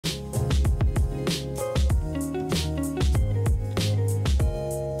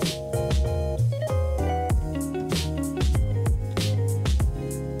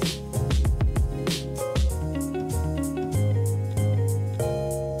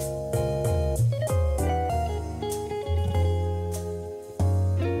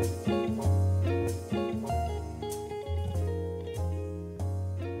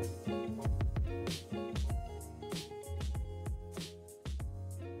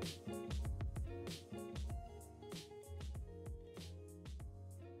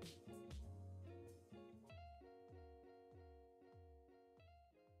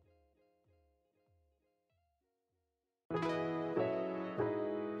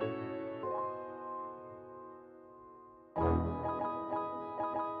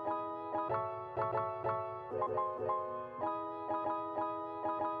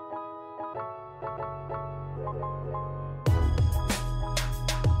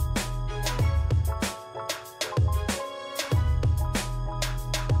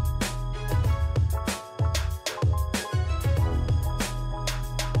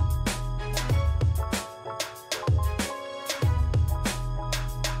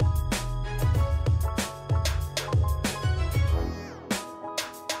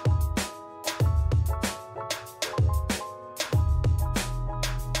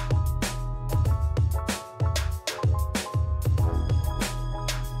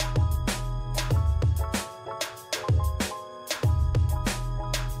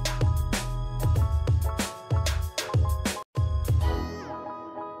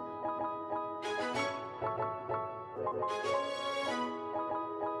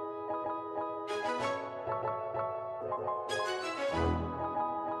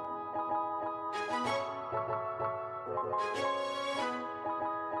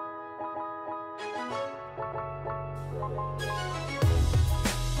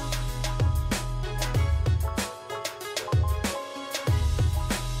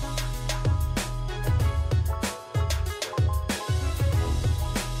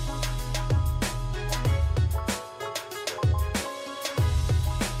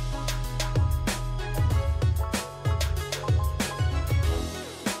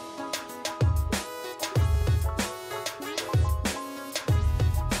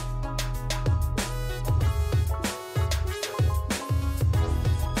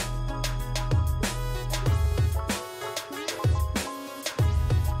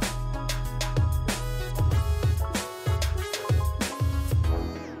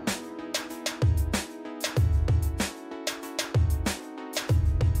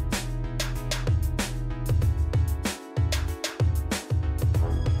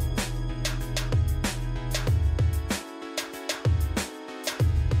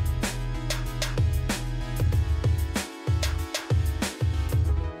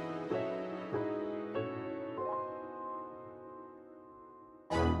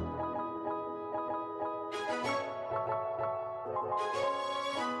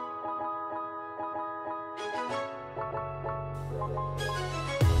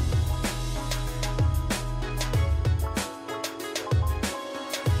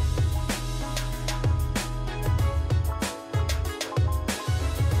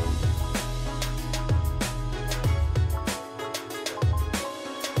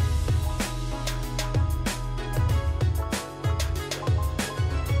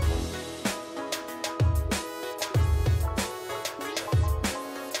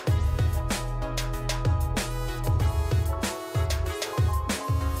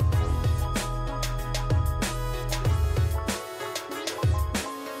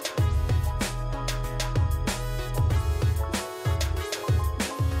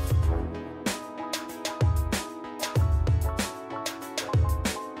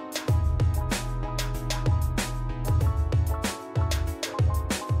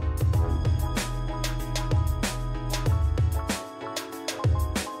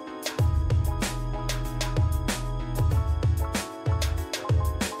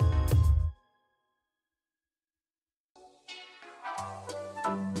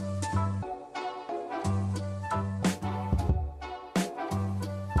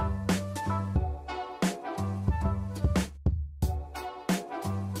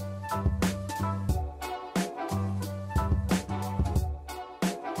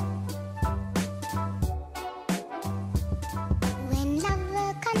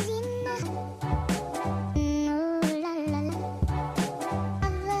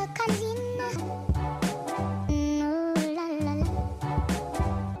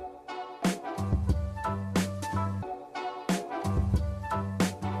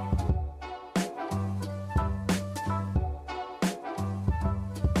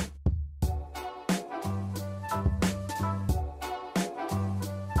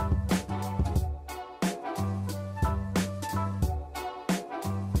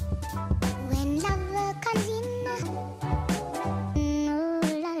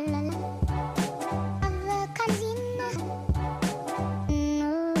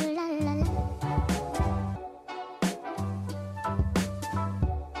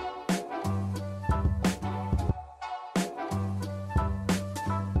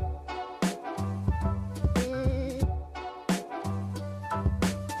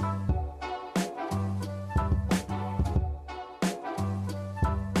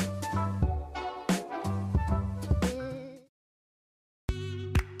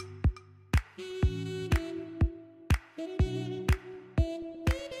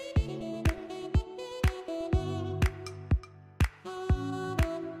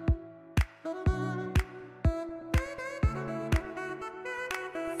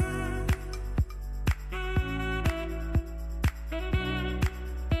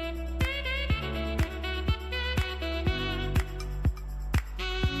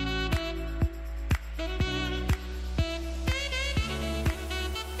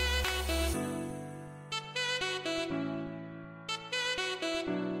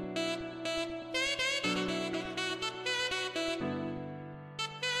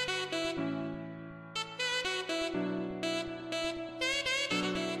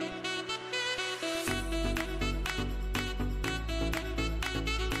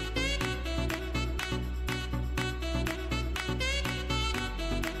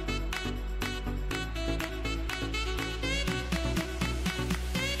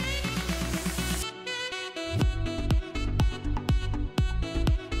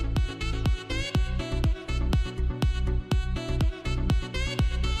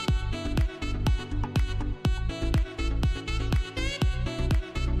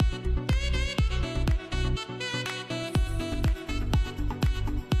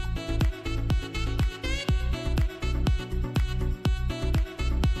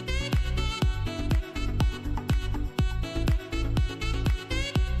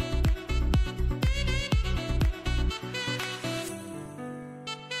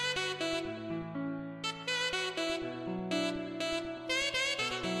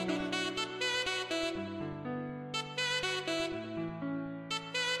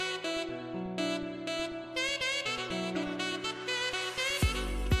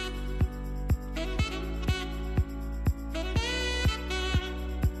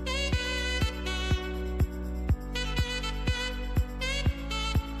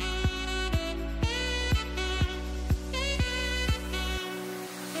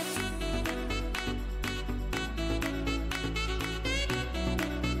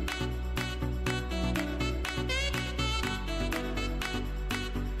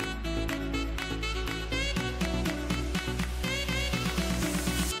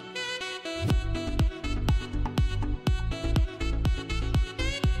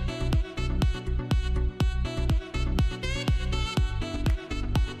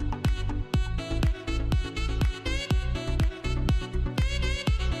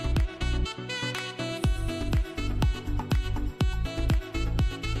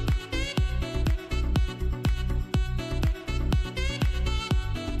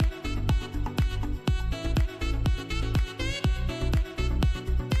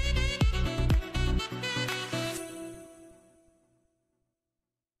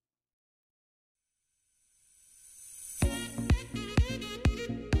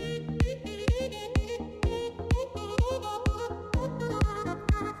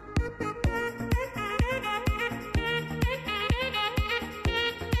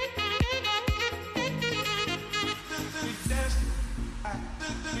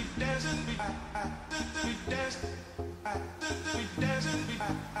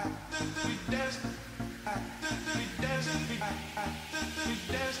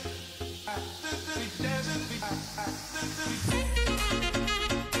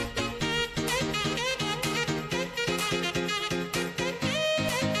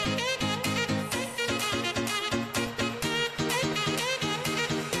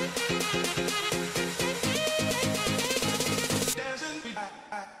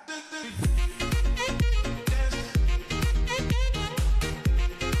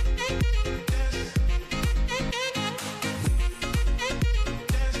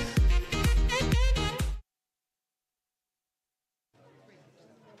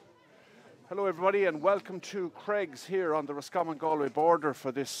Hello everybody and welcome to Craig's here on the Roscommon-Galway border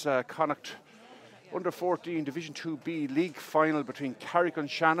for this Connacht Under 14 Division 2B League final between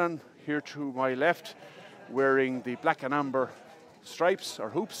Carrick-on-Shannon, here to my left, wearing the black and amber stripes, or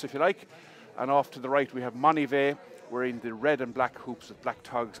hoops if you like, and off to the right we have Monivea wearing the red and black hoops with black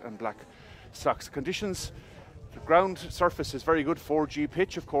togs and black socks. Conditions: the ground surface is very good, 4G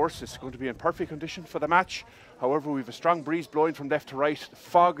pitch of course, it's going to be in perfect condition for the match. However, we have a strong breeze blowing from left to right, the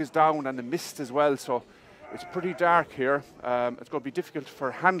fog is down and the mist as well, so it's pretty dark here. It's going to be difficult for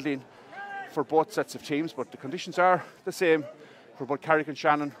handling for both sets of teams, but the conditions are the same for both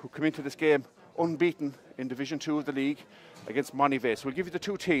Carrick-on-Shannon, who come into this game unbeaten in Division 2 of the league, against Monivea. So we'll give you the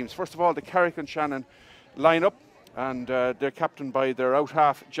two teams. First of all, the Carrick-on-Shannon line-up, and they're captained by their out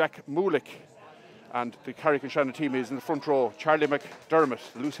half, Jack Moulick. And the Carrick-on-Shannon team is in the front row: Charlie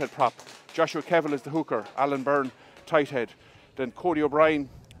McDermott, the loose head prop, Joshua Kevill is the hooker, Alan Byrne, tight head, then Cody O'Brien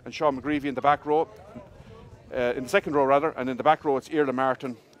and Sean McGreevy in the back row, in the second row rather, and in the back row it's Iarla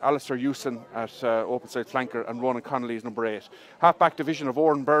Martin, Alistair Hewson at open side flanker, and Ronan Connolly is number 8. Half-back division of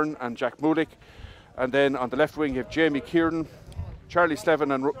Oran Byrne and Jack Moulick, and then on the left wing you have Jamie Kieran, Charlie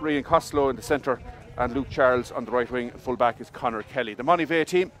Slevin and Rian Costello in the centre, and Luke Charles on the right wing. Full-back is Conor Kelly. The Monivea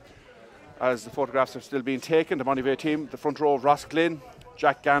team, as the photographs are still being taken, the Monivea team, the front row of Ross Glynn,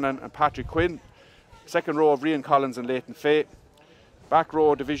 Jack Gannon and Patrick Quinn. Second row of Rian Collins and Leighton Fay. Back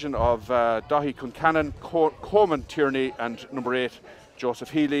row division of Dahi Cuncannon, Coleman Tierney and number 8,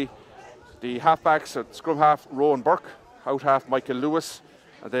 Joseph Healy. The half-backs at scrum half, Rowan Burke, out half Michael Lewis.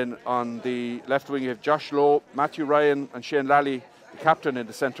 And then on the left wing you have Josh Lowe, Matthew Ryan and Shane Lally, the captain in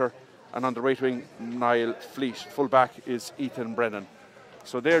the centre. And on the right wing, Niall Fleet. Full-back is Ethan Brennan.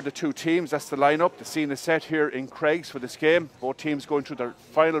 So they're the two teams, that's the lineup. The scene is set here in Craig's for this game. Both teams going through their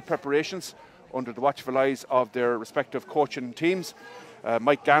final preparations under the watchful eyes of their respective coaching teams.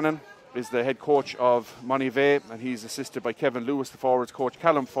 Mike Gannon is the head coach of Monivea, and he's assisted by Kevin Lewis, the forwards coach,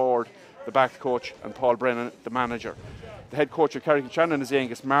 Callum Ford, the back coach, and Paul Brennan, the manager. The head coach of Carrick-on-Shannon is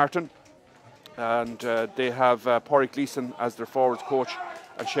Angus Martin, and they have Pádraig Gleeson as their forwards coach,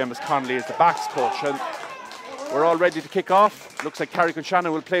 and Seamus Connolly as the backs coach. And we're all ready to kick off. Looks like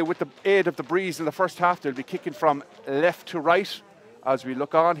Carrick-on-Shannon will play with the aid of the breeze in the first half. They'll be kicking from left to right as we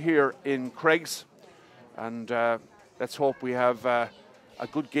look on here in Craig's. And let's hope we have a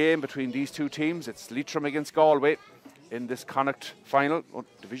good game between these two teams. It's Leitrim against Galway in this Connacht final,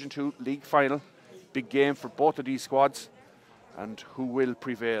 Division 2 League final. Big game for both of these squads. And who will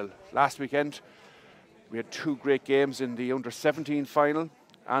prevail? Last weekend we had two great games in the under-17 final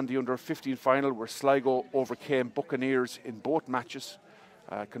and the under-15 final, where Sligo overcame Buccaneers in both matches.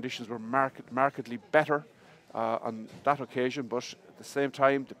 Conditions were markedly better on that occasion, but at the same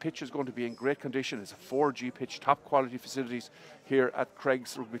time the pitch is going to be in great condition. It's a 4G pitch, top quality facilities here at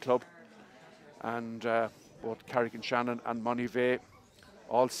Craig's Rugby Club, and both Carrick-on-Shannon and Monivea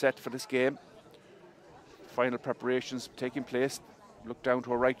all set for this game. Final preparations taking place. Look down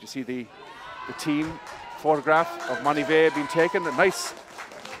to our right, you see the team photograph of Monivea being taken. A nice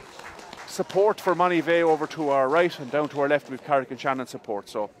support for Monivea over to our right, and down to our left we've Carrick-on-Shannon support.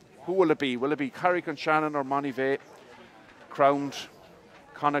 So who will it be? Will it be Carrick-on-Shannon or Monivea, crowned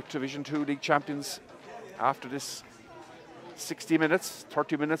Connacht Division 2 League champions after this 60 minutes,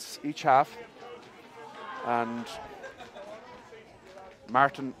 30 minutes each half? And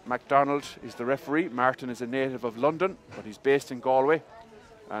Martin MacDonald is the referee. Martin is a native of London, but he's based in Galway,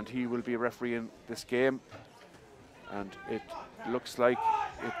 and he will be refereeing this game. And it looks like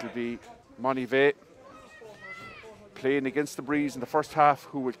it will be Monivea playing against the breeze in the first half,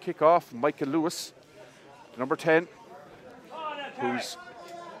 who will kick off. Michael Lewis, number 10, who's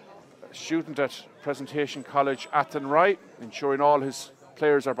a student at Presentation College Athenry, ensuring all his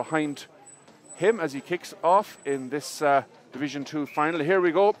players are behind him as he kicks off in this Division 2 final. Here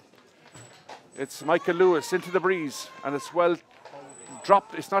we go. It's Michael Lewis into the breeze, and it's well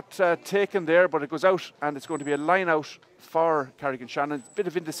dropped, it's not taken there, but it goes out, and it's going to be a line out for Carrick-on-Shannon. Bit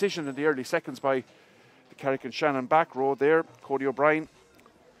of indecision in the early seconds by the Carrick-on-Shannon back row there. Cody O'Brien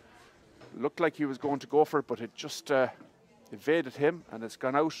looked like he was going to go for it, but it just evaded him, and it's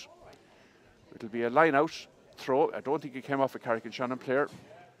gone out. It'll be a line out throw. I don't think it came off a Carrick-on-Shannon player.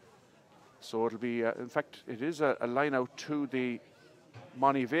 So it'll be, in fact, it is a line out to the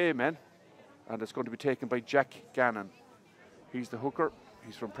Monivea men, and it's going to be taken by Jack Gannon. He's the hooker.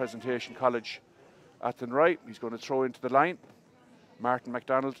 He's from Presentation College Athenry. He's going to throw into the line. Martin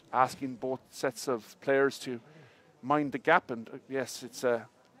MacDonald asking both sets of players to mind the gap, and yes, it's a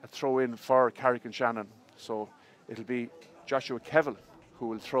throw in for Carrick-on-Shannon. So it'll be Joshua Kevill who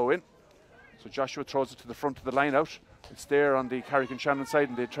will throw in. So Joshua throws it to the front of the line out. It's there on the Carrick-on-Shannon side,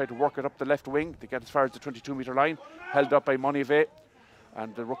 and they try to work it up the left wing. They get as far as the 22-metre line, held up by Monivea,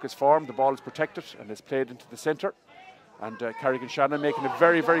 and the ruck is formed. The ball is protected and is played into the centre. And Carrick-on-Shannon making a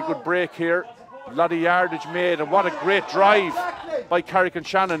very, very good break here. A lot of yardage made, and what a great drive by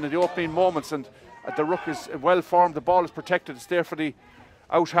Carrick-on-Shannon in the opening moments. And the ruck is well formed. The ball is protected. It's there for the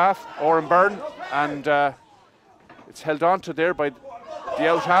out half, Oren Byrne, and it's held on to there by the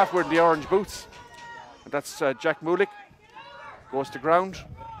out half wearing the orange boots. And that's Jack Mulick. Goes to ground.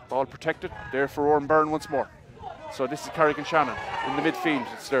 Ball protected. There for Oren Byrne once more. So this is Carrick-on-Shannon in the midfield.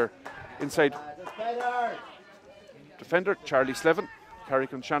 It's their inside defender, Charlie Slevin.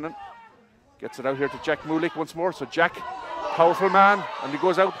 Carrick-on-Shannon gets it out here to Jack Mulick once more. So Jack, powerful man, and he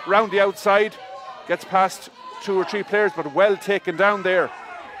goes out round the outside, gets past 2 or 3 players, but well taken down there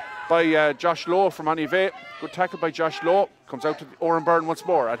by Josh Lowe from Monivea. Good tackle by Josh Lowe. Comes out to Oren Byrne once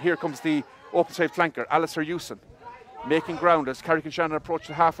more, and here comes the open side flanker, Alistair Hewson, making ground as Carrick-on-Shannon approach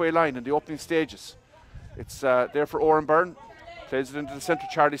the halfway line in the opening stages. It's there for Oren Byrne. Plays it into the centre,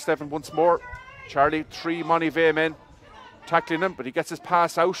 Charlie Slevin once more. Charlie, 3 Monivea men tackling him, but he gets his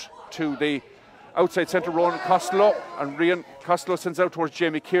pass out to the outside centre, Ronan Costello, and Rian Costello sends out towards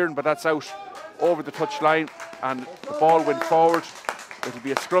Jamie Kieran, but that's out over the touch line, and the ball went forward. It'll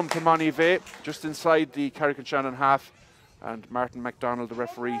be a scrum to Monivea just inside the Carrick-on-Shannon half, and Martin MacDonald, the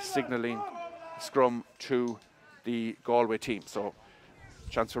referee, signalling scrum to the Galway team. So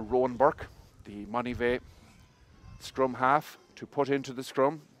chance for Rowan Burke, the Monivea scrum half, to put into the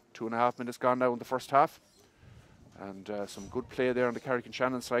scrum. 2.5 minutes gone now in the first half, and some good play there on the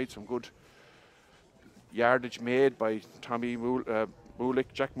Carrick-on-Shannon side. Some good yardage made by Tommy Mulick,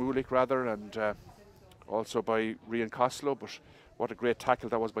 Jack Mulick rather, and also by Rian Costello. But what a great tackle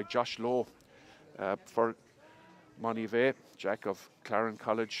that was by Josh Lowe for Monivea. Jack of Claren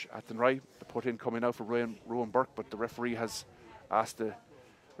College Athenry. The put in coming out for Rowan Burke, but the referee has asked the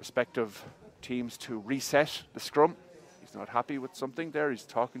respective teams to reset the scrum. He's not happy with something there. He's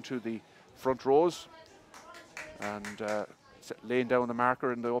talking to the front rows and laying down the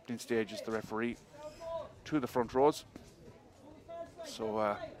marker in the opening stages, the referee, to the front rows.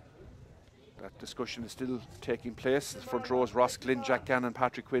 So that discussion is still taking place. The front rows: Ross Glynn, Jack Gannon,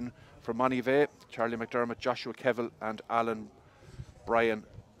 Patrick Quinn for Monivea, Charlie McDermott, Joshua Kevill and Alan Bryan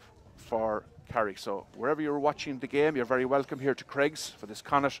for Carrick. So wherever you're watching the game, you're very welcome here to Craig's for this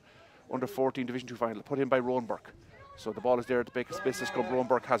Connacht Under-14 Division 2 final, put in by Rowan Burke. So the ball is there at the Baker's Business Club. Rowan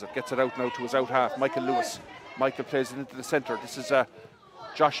Burke has it, gets it out now to his out half, Michael Lewis. Michael plays it into the centre. This is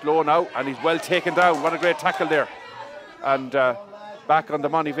Josh Lowe now, and he's well taken down. What a great tackle there. And back on the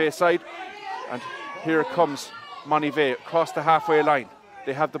Monivea side, and here comes Monivea across the halfway line.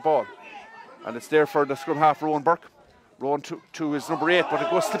 They have the ball, and it's there for the scrum half, Rowan Burke. Rowan to his number 8, but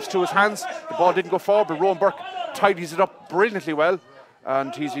it slips to his hands. The ball didn't go forward, but Rowan Burke tidies it up brilliantly well,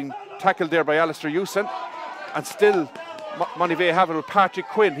 and he's been tackled there by Alistair Hewson. And still Monivea have it with Patrick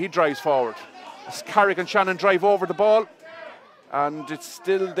Quinn. He drives forward. Carrick-on-Shannon drive over the ball, and it's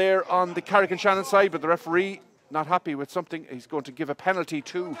still there on the Carrick-on-Shannon side, but the referee not happy with something. He's going to give a penalty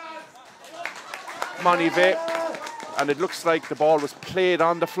to Monivea, and it looks like the ball was played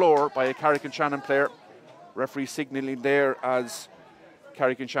on the floor by a Carrick-on-Shannon player. Referee signalling there as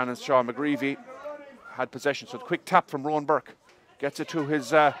Carrick-on-Shannon's Sean McGreevy had possession. So the quick tap from Rowan Burke gets it to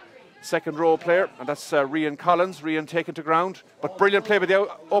his second row player, and that's Rian Collins. Rian taken to ground, but brilliant play by the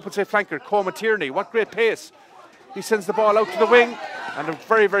open side flanker, Coma Tierney. What great pace. He sends the ball out to the wing, and a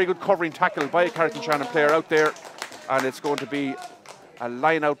very, very good covering tackle by a Carrick-on-Shannon player out there, and it's going to be a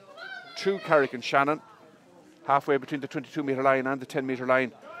line out to Carrick-on-Shannon, halfway between the 22-metre line and the 10-metre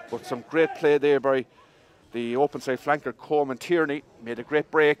line. But some great play there by the open side flanker, Coleman Tierney. Made a great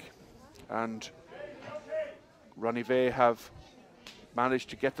break, and Monivea have managed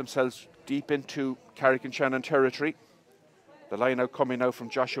to get themselves deep into Carrick-on-Shannon territory. The line out coming now from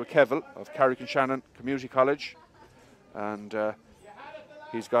Joshua Kevill of Carrick-on-Shannon Community College, and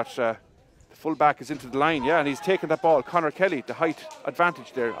He's got the full back is into the line, yeah, and he's taken that ball. Conor Kelly, the height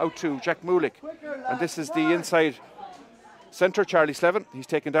advantage there, out to Jack Moulick. And this is the inside centre, Charlie Slevin. He's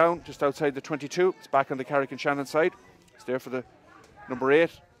taken down just outside the 22. It's back on the Carrick-on-Shannon side. It's there for the number 8,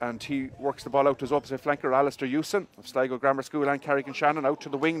 and he works the ball out to his opposite flanker, Alistair Hewson of Sligo Grammar School and Carrick-on-Shannon. Out to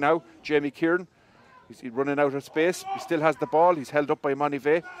the wing now, Jamie Kieran. He's running out of space. He still has the ball. He's held up by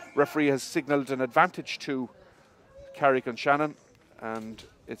Monivea. Referee has signalled an advantage to Carrick-on-Shannon, and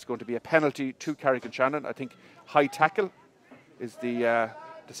it's going to be a penalty to Carrick-on-Shannon. I think high tackle is the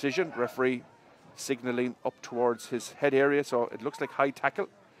decision. Referee signalling up towards his head area, so it looks like high tackle.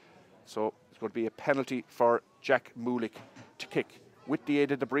 So it's going to be a penalty for Jack Moulick to kick. With the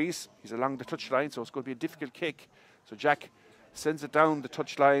aid of the breeze, he's along the touchline, so it's going to be a difficult kick. So Jack sends it down the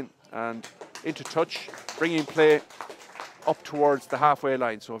touchline and into touch, bringing play up towards the halfway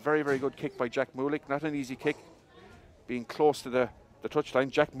line. So a very, very good kick by Jack Moulick. Not an easy kick, being close to the touchline.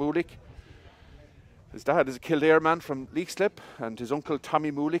 Jack Moulick, his dad is a Kildare man from Leixlip, and his uncle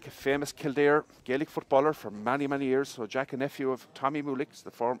Tommy Moulick, a famous Kildare Gaelic footballer for many, many years. So Jack, a nephew of Tommy Moulick,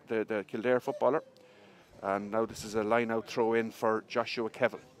 the Kildare footballer. And now this is a line-out throw-in for Joshua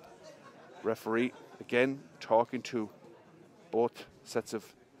Kevill. Referee, again, talking to both sets of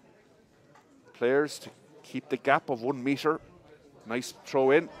players to keep the gap of 1 metre. Nice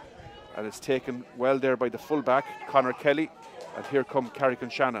throw-in, and it's taken well there by the full-back, Conor Kelly. And here come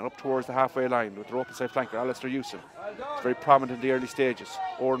Carrick-on-Shannon up towards the halfway line with their open side flanker, Alistair Hewson. It's very prominent in the early stages.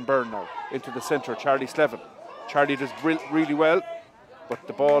 Oran Byrne now into the centre, Charlie Slevin. Charlie does really well, but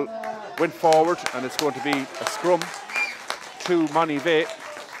the ball went forward, and it's going to be a scrum to Monivea,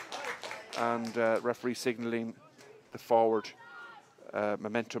 and referee signalling the forward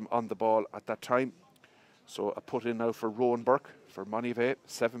momentum on the ball at that time. So a put in now for Rowan Burke for Monivea.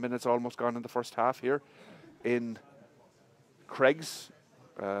 7 minutes almost gone in the first half here in Craigs,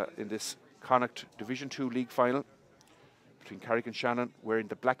 in this Connacht Division 2 League final between Carrick-on-Shannon wearing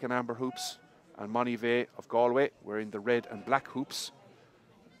the black and amber hoops and Monivea of Galway wearing the red and black hoops.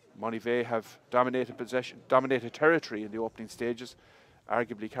 Monivea have dominated territory in the opening stages.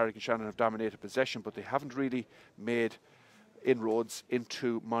 Arguably Carrick-on-Shannon have dominated possession, but they haven't really made inroads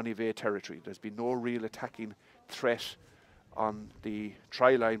into Monivea territory. There's been no real attacking threat on the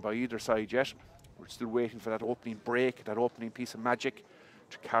try line by either side yet. We're still waiting for that opening break, that opening piece of magic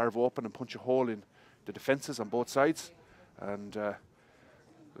to carve open and punch a hole in the defences on both sides. And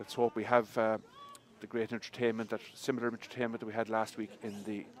let's hope we have the great entertainment, that similar entertainment that we had last week in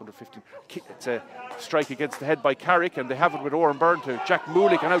the under-15. It's a strike against the head by Carrick, and they have it with Oran Byrne to Jack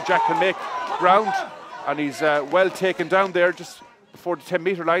Moulick, and now Jack can make ground, and he's well taken down there just before the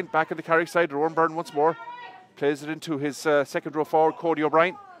 10-metre line, back on the Carrick side. Oran Byrne once more plays it into his second row forward, Cody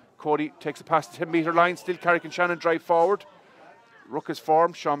O'Brien. Cody takes it past the 10-metre line, still Carrick-on-Shannon drive forward. Ruck is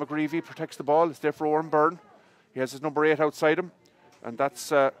formed, Sean McGreevy protects the ball, it's there for Oran Byrne. He has his number 8 outside him, and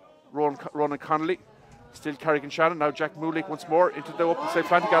that's Ronan Connolly. Still Carrick-on-Shannon, now Jack Moulick once more into the open side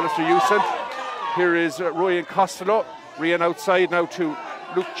flank, Alistair Hewson. Here is Ryan Costello, Rian outside now to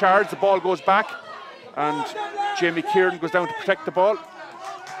Luke Charles, the ball goes back, and Jamie Kieran goes down to protect the ball.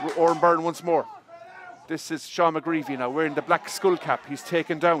 Oran Byrne once more. This is Sean McGreevy now wearing the black skull cap. He's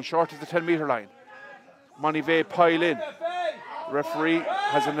taken down short of the 10-metre line. Monivea pile in. Referee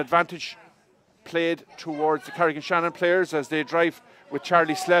has an advantage played towards the Carrick-on-Shannon players as they drive with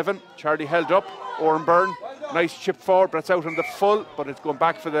Charlie Slevin. Charlie held up. Oran Byrne, nice chip forward, but it's out on the full, but it's going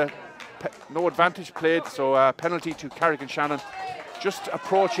back for the no advantage played, so penalty to Carrick-on-Shannon. Just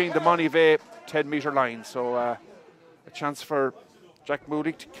approaching the Monivea 10-metre line, so a chance for Jack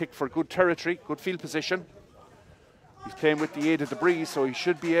Moulick to kick for good territory, good field position. He's playing with the aid of the breeze, so he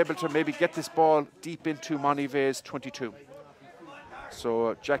should be able to maybe get this ball deep into Monivea's 22.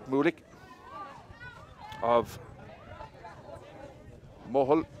 So Jack Moulick of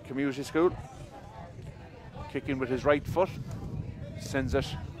Mohill Community School, kicking with his right foot, sends it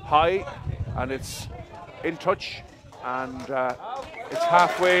high, and it's in touch, and it's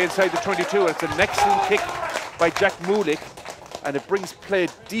halfway inside the 22. It's an excellent kick by Jack Moulick, and it brings play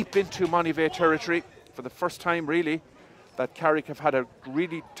deep into Monivea territory for the first time, really, that Carrick have had a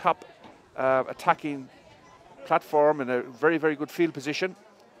really top attacking platform and a very, very good field position.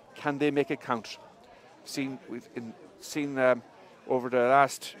 Can they make it count? We've seen over the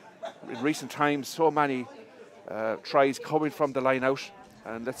last, in recent times, so many tries coming from the line out,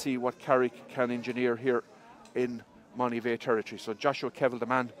 and let's see what Carrick can engineer here in Monivea territory. So Joshua Kevill, the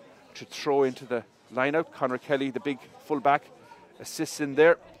man to throw into the line out. Conor Kelly, the big fullback, assists in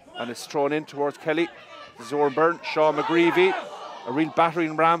there, and it's thrown in towards Kelly. Oran Byrne, Sean McGreevy, a real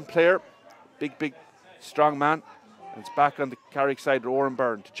battering ram player, big strong man. And it's back on the Carrick side, Oren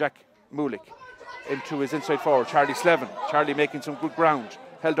Byrne to Jack Mulick. Into his inside forward, Charlie Slevin. Charlie making some good ground.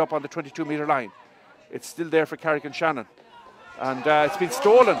 Held up on the 22-metre line. It's still there for Carrick-on-Shannon. And it's been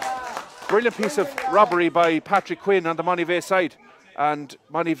stolen. Brilliant piece of robbery by Patrick Quinn on the Monivea side. And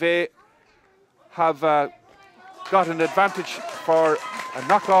Monivea have got an advantage for a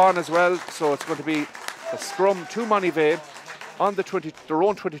knock-on as well. So it's going to be a scrum to Monivea on their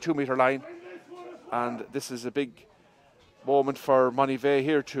own 22-metre line. And this is a big moment for Monivea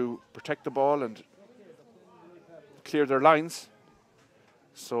here to protect the ball and clear their lines.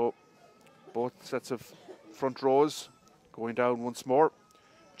 So both sets of front rows going down once more.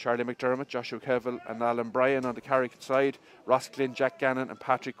 Charlie McDermott, Joshua Kevill and Alan Bryan on the Carrick side. Ross Glynn, Jack Gannon and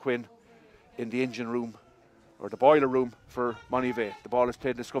Patrick Quinn in the engine room, or the boiler room for Monivea. The ball is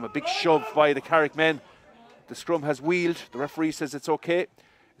played in the scrum. A big shove by the Carrick men. The scrum has wheeled. The referee says it's okay.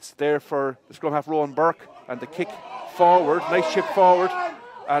 It's there for the scrum half Rowan Burke, and the kick forward, nice chip forward,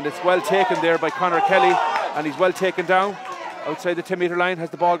 and it's well taken there by Conor Kelly, and he's well taken down outside the 10-metre line. Has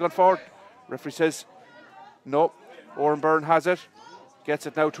the ball gone forward? Referee says no. Oren Byrne has it, gets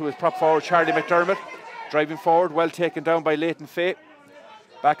it now to his prop forward Charlie McDermott, driving forward, well taken down by Leighton Fay.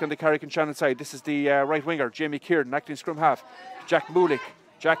 Back on the Carrick-on-Shannon side, this is the right winger Jamie Kieran, acting scrum half. Jack Mulick.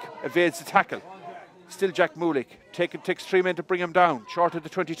 Jack evades the tackle. Still Jack Mulick. Takes 3 men to bring him down, short of the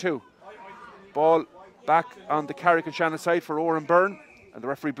 22. Ball back on the Carrick-on-Shannon side for Oren Byrne, and the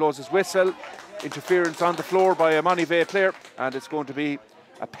referee blows his whistle. Interference on the floor by a Monivea player, and it's going to be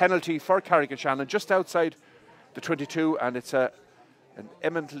a penalty for Carrick-on-Shannon just outside the 22, and it's an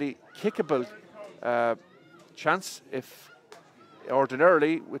eminently kickable chance if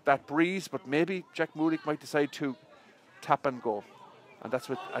ordinarily with that breeze, but maybe Jack Mulick might decide to tap and go, and that's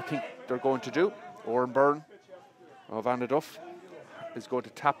what I think they're going to do. Oren Byrne of Anaduff is going to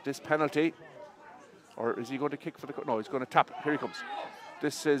tap this penalty. Or is he going to kick for the... No, he's going to tap it. Here he comes.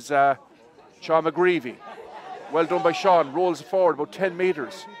 This is Sean McGreevy. Well done by Sean. Rolls forward about 10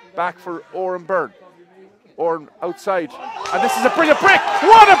 metres. Back for Oren Byrne. Oren outside. And this is a brilliant break.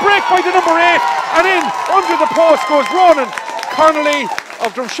 What a break by the number 8. And in under the post goes Ronan Connolly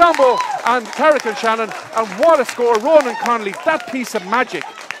of Drumshanbo and Carrick-on-Shannon. And what a score. Ronan Connolly. That piece of magic.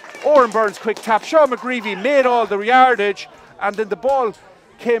 Oren Byrne's quick tap. Sean McGreevy made all the yardage. And then the ball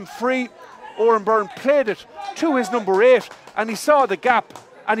came free. Oren Byrne played it to his number 8, and he saw the gap,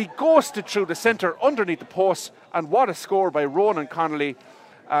 and he ghosted through the centre underneath the post, and what a score by Ronan Connolly,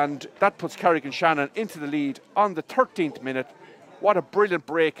 and that puts Carrick-on-Shannon into the lead on the 13th minute. What a brilliant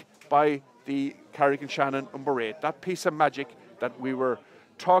break by the Carrick-on-Shannon number 8. That piece of magic that we were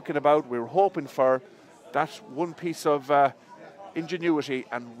talking about, we were hoping for, that one piece of ingenuity,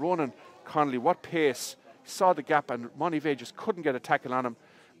 and Ronan Connolly, what pace, saw the gap, and Monivea just couldn't get a tackle on him.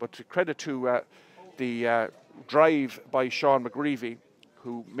 But credit to the drive by Sean McGreevy,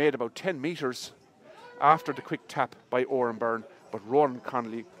 who made about 10 metres after the quick tap by Oren Byrne. But Ronan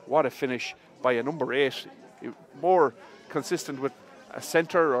Connolly, what a finish by a number 8. More consistent with a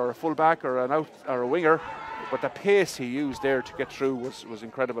centre or a fullback or an out or a winger. But the pace he used there to get through was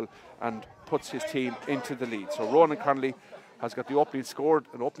incredible and puts his team into the lead. So Ronan Connolly has got the opening, scored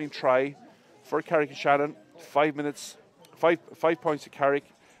an opening try for Carrick-on-Shannon. 5 minutes, 5 points to Carrick,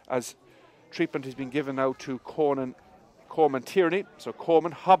 as treatment has been given now to Coleman Tierney. So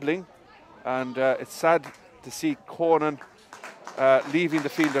Coleman hobbling, and it's sad to see Conan leaving the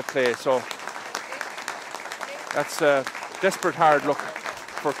field of play. So that's a desperate hard look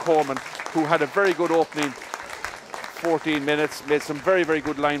for Coleman, who had a very good opening 14 minutes, made some very, very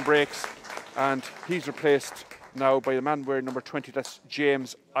good line breaks, and he's replaced now by the man wearing number 20, that's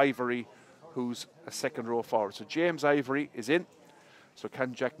James Ivory, who's a second row forward. So James Ivory is in. So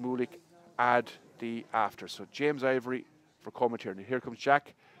can Jack Mulick add the after? So James Ivory for Coleman Tierney. Here comes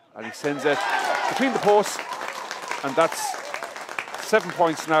Jack, and he sends it between the posts, and that's 7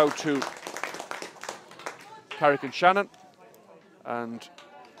 points now to Carrick-on-Shannon. And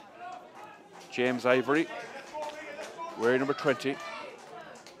James Ivory, wearing number 20,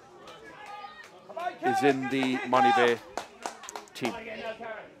 is in the Monivea team.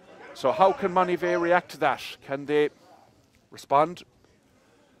 So how can Monivea react to that? Can they respond?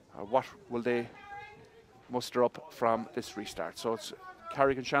 What will they muster up from this restart? So it's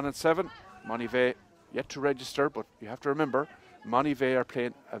Carrick-on-Shannon 7, Monivea yet to register, but you have to remember Monivea are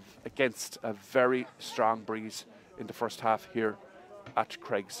playing against a very strong breeze in the first half here at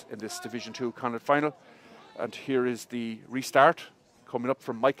Craig's in this Division 2 Connacht final. And here is the restart coming up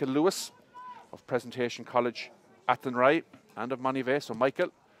from Michael Lewis of Presentation College Athenry and of Monivea. So Michael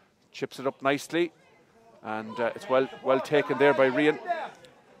chips it up nicely, and it's well taken there by Rian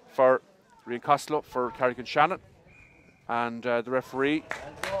Costello for Carrick-on-Shannon. And the referee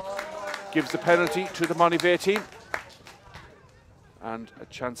gives the penalty to the Monivea team. And a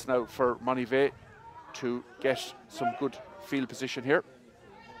chance now for Monivea to get some good field position here.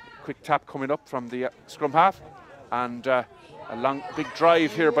 Quick tap coming up from the scrum half. And a long, big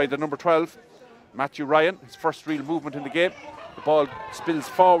drive here by the number 12, Matthew Ryan. His first real movement in the game. The ball spills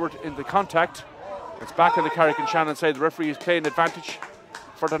forward in the contact. It's back on the Carrick-on-Shannon side. The referee is playing advantage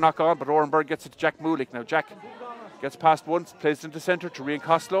for the knock on, but Orenburn gets it to Jack Mulick. Now Jack gets past once, plays it into centre to Rian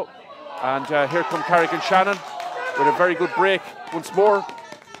Costello. And here come Carrick-on-Shannon with a very good break once more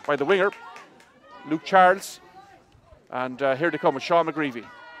by the winger, Luke Charles. And here they come with Sean McGreevy.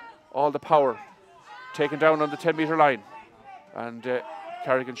 All the power taken down on the 10-metre line. And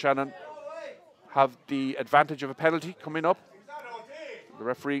Carrick-on-Shannon have the advantage of a penalty coming up. The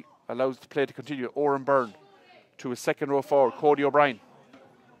referee allows the play to continue. Orenburn to his second row forward, Cody O'Brien.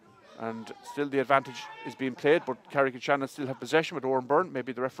 And still the advantage is being played, but Carrick-on-Shannon still have possession with Orenburn.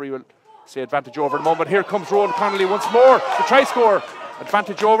 Maybe the referee will say advantage over in a moment. Here comes Ronan Connolly once more, the try scorer.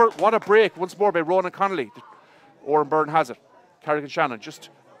 Advantage over. What a break once more by Ronan Connolly. Orenburn has it. Carrick-on-Shannon just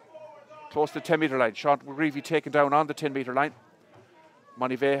close to the 10-metre line. Sean McGreevy taken down on the 10-metre line.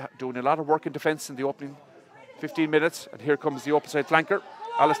 Monivea doing a lot of work in defence in the opening 15 minutes. And here comes the opposite flanker,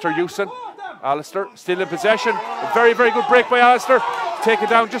 Alistair Hewson. Alistair still in possession. A very, very good break by Alistair. Taken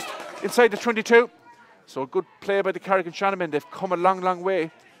down just inside the 22. So a good play by the Carrick-on-Shannon men. They've come a long, long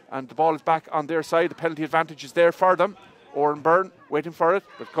way. And the ball is back on their side. The penalty advantage is there for them. Orenburn waiting for it.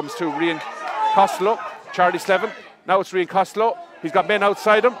 But it comes to Rian Costello, Charlie Slevin. Now it's Rian Costello. He's got men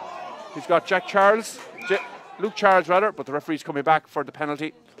outside him. He's got Luke Charles rather, but the referee's coming back for the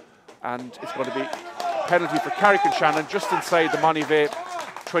penalty. And it's going to be a penalty for Carrick-on-Shannon just inside the Monivea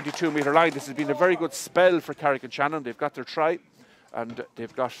 22-metre line. This has been a very good spell for Carrick-on-Shannon. They've got their try and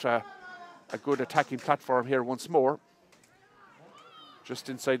they've got a good attacking platform here once more. Just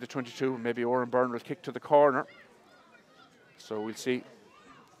inside the 22, maybe Orenburn will kick to the corner. So we'll see.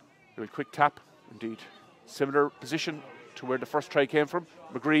 A quick tap, indeed. Similar position to where the first try came from,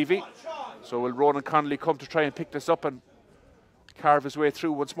 McGreevy. So will Ronan Connolly come to try and pick this up and carve his way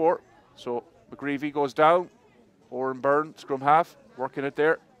through once more. So McGreevy goes down. Orenburn, scrum half, working it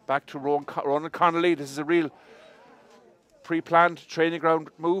there. Back to Ronan Connolly. This is a real pre-planned training ground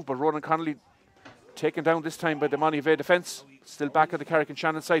move, but Ronan Connolly taken down this time by the Monivea defence. Still back at the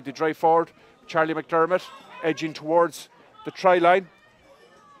Carrick-on-Shannon side. They drive forward. Charlie McDermott edging towards the try line.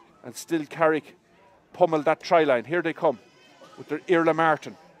 And still Carrick pummel that try line. Here they come with their Irla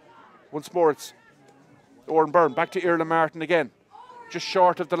Martin. Once more it's Orenburn. Back to Irla Martin again. Just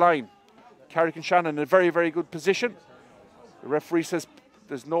short of the line. Carrick-on-Shannon in a very, very good position. The referee says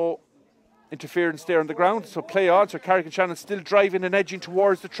there's no interference there on the ground. So play on. So Carrick-on-Shannon still driving and edging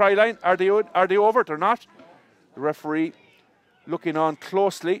towards the try line. Are they over? They're not. The referee looking on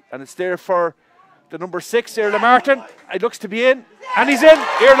closely, and it's there for the number 6, Irla Martin. It looks to be in, and he's in.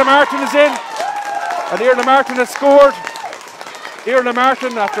 Irla Martin is in, and Irla Martin has scored. Irla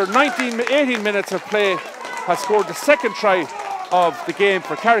Martin, after 18 minutes of play, has scored the second try of the game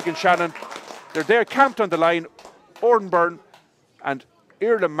for Carrick-on-Shannon. They're there camped on the line. Orenburn and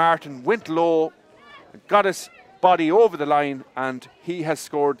Irla Martin went low, got his body over the line, and he has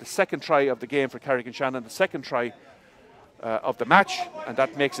scored the second try of the game for Carrick-on-Shannon, the second try of the match, and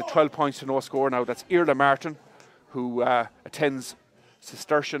that makes it 12 points to no score. Now that's Irla Martin, who attends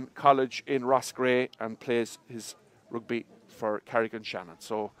Cistercian College in Roscrea and plays his rugby for Carrick-on-Shannon.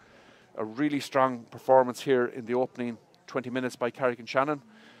 So a really strong performance here in the opening 20 minutes by Carrick-on-Shannon.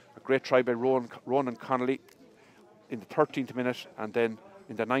 A great try by Ronan Connolly in the 13th minute, and then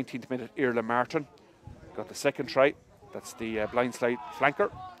in the 19th minute Irla Martin got the second try. That's the blindside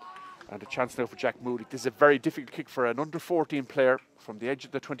flanker. And a chance now for Jack Moody. This is a very difficult kick for an under-14 player from the edge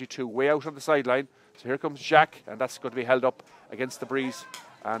of the 22, way out on the sideline. So here comes Jack, and that's going to be held up against the breeze.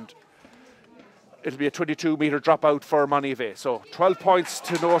 And it'll be a 22-metre dropout for Monivea. So 12 points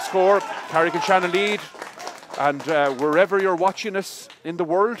to no score. Carrick-on-Shannon lead. And wherever you're watching us in the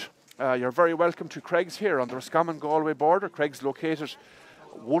world, you're very welcome to Craig's here on the Roscommon-Galway border. Craig's located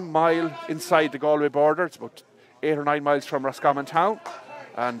 1 mile inside the Galway border. It's about 8 or 9 miles from Roscommon town.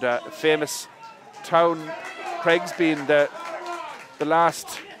 And a famous town, Craig's being the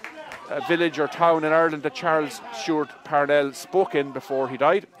last village or town in Ireland that Charles Stewart Parnell spoke in before he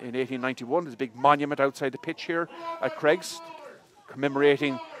died in 1891. There's a big monument outside the pitch here at Craig's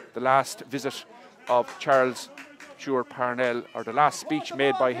commemorating the last visit of Charles Stewart Parnell, or the last speech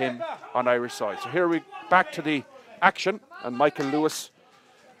made by him on Irish soil. So here we back to the action, and Michael Lewis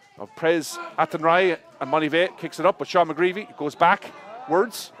of Pres Athenry and Monivea kicks it up, but Sean McGreevy goes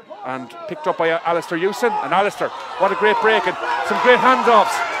backwards, and picked up by Alistair Hewson. And Alistair, what a great break and some great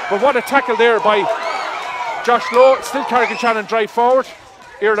handoffs. But what a tackle there by Josh Lowe. Still Carrick-on-Shannon drive forward.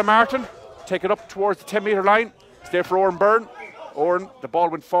 Iarla Martin take it up towards the 10-metre line. It's there for Oran Byrne. Oran, the ball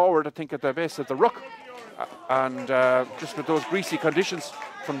went forward, I think, at the base of the ruck. And just with those greasy conditions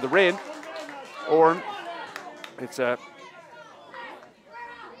from the rain, Oran, it's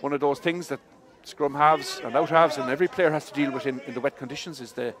one of those things that scrum halves and out halves and every player has to deal with in the wet conditions,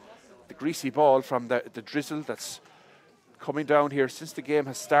 is the greasy ball from the drizzle that's coming down here since the game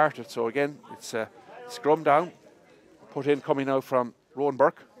has started. So again, it's scrum down, put in coming out from Rowan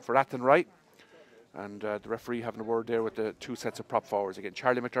Burke for Athen Wright. And the referee having a word there with the two sets of prop forwards. Again,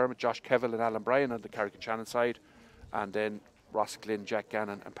 Charlie McDermott, Josh Kevill and Alan Bryan on the Carrick-on-Shannon side. And then Ross Glynn, Jack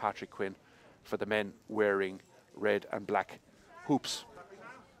Gannon and Patrick Quinn for the men wearing red and black hoops.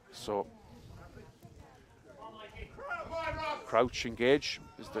 So, crouch, engage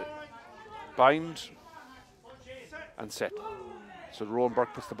is the bind and set. So Rowan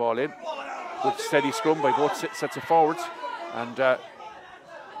Burke puts the ball in. Good steady scrum by both sets of forwards. And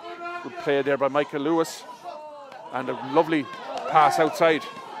good play there by Michael Lewis. And a lovely pass outside.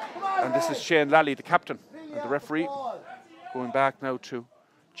 And this is Shane Lally, the captain. And the referee going back now to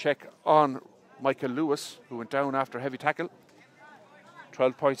check on Michael Lewis, who went down after a heavy tackle.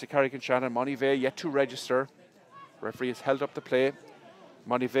 12 points to Carrick-on-Shannon. Monivea yet to register. Referee has held up the play.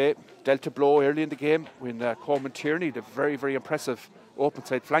 Monivea dealt a blow early in the game when Coleman Tierney, the very, very impressive open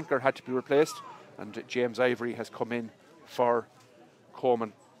side flanker, had to be replaced. And James Ivory has come in for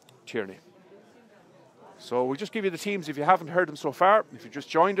Coleman Tierney. So we'll just give you the teams if you haven't heard them so far. If you just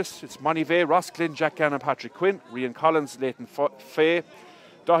joined us, it's Monivea, Ross Glynn, Jack Gannon, Patrick Quinn, Rian Collins, Leighton Fay,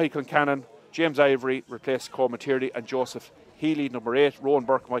 Dahi Concannon, James Ivory replaced Coleman Tierney, and Joseph Healy, number 8, Rowan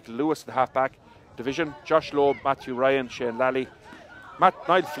Burke, Michael Lewis, the halfback division, Josh Lowe, Matthew Ryan, Shane Lally,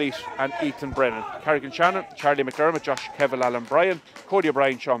 Niall Fleet and Ethan Brennan. Carrick-on-Shannon, Charlie McDermott, Josh Kevill, Alan Bryan, Cody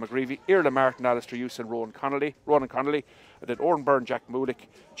O'Brien, Sean McGreevy, Iarla Martin, Alistair Hewson, Ronan Connolly, and then Oran Byrne, Jack Moulick,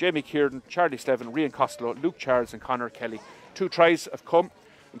 Jamie Kierden, Charlie Slevin, Rian Costello, Luke Charles and Conor Kelly. 2 tries have come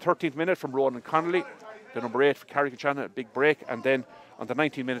in 13th minute from Ronan Connolly, the number 8 for Carrick-on-Shannon, a big break, and then on the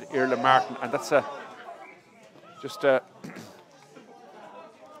 19th minute Iarla Martin, and that's just a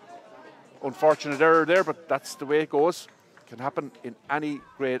unfortunate error there, but that's the way it goes. Can happen in any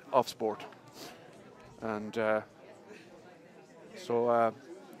grade of sport. And so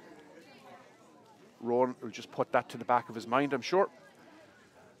Rowan will just put that to the back of his mind, I'm sure.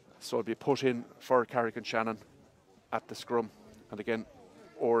 So it'll be put in for Carrick-on-Shannon at the scrum. And again,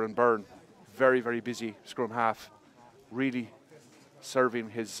 Oran Byrne, very, very busy scrum half, really serving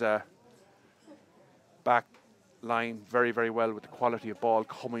his back line very, very well with the quality of ball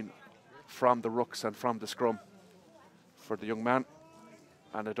coming from the rucks and from the scrum for the young man.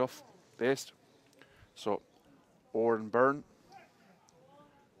 And a Duff based. So Oran Byrne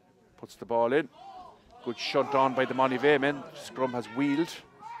puts the ball in. Good shunt on by the Monivea men. Scrum has wheeled,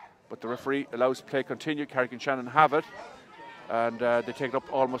 but the referee allows play continue. Carrick-on-Shannon have it, and they take it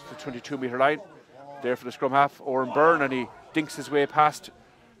up almost the 22-metre line. There for the scrum half, Oran Byrne, and he dinks his way past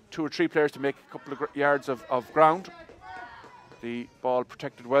 2 or 3 players to make a couple of yards of ground. The ball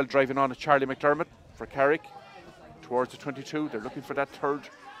protected well, driving on is Charlie McDermott for Carrick towards the 22. They're looking for that third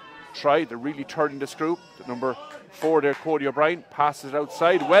try. They're really turning the screw. The number 4 there, Cody O'Brien, passes it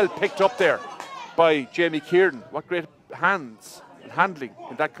outside. Well picked up there by Jamie Kierden. What great hands and handling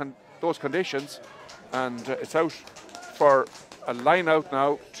in those conditions. And it's out for a line out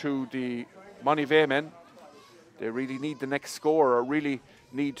now to the Monivea men. They really need the next score, or really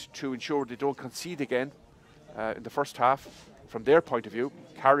need to ensure they don't concede again in the first half. From their point of view,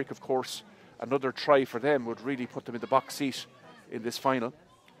 Carrick, of course, another try for them would really put them in the box seat in this final.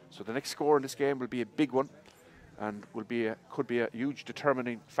 So the next score in this game will be a big one, and could be a huge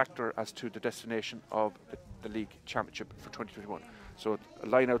determining factor as to the destination of the league championship for 2021. So a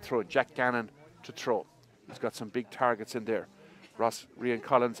line out throw, Jack Gannon to throw. He's got some big targets in there. Rian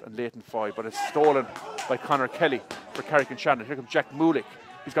Collins and Leighton Foy, but it's stolen by Conor Kelly for Carrick-on-Shannon. Here comes Jack Moulick.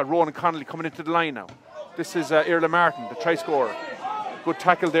 He's got Ronan Connolly coming into the line now. This is Iarla Martin, the try scorer. Good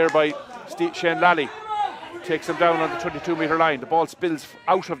tackle there by Shane Lally. Takes him down on the 22-metre line. The ball spills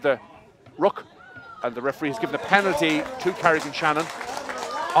out of the ruck, and the referee has given a penalty to Carrick-on-Shannon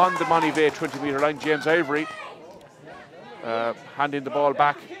on the Monivea 20-metre line. James Ivory handing the ball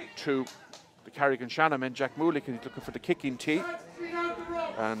back to the Carrick-on-Shannon men, Jack Moulick, and he's looking for the kicking tee.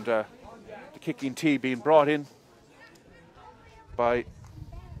 And the kicking tee being brought in by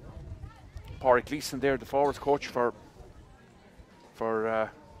Pádraig Gleeson there, the forwards coach for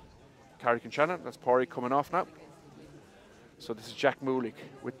Carrick-on-Shannon. That's Pádraig coming off now. So this is Jack Mulik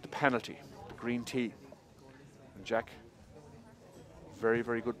with the penalty, the green tee. And Jack, very,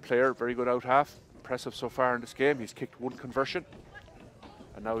 very good player, very good out half. Impressive so far in this game. He's kicked 1 conversion.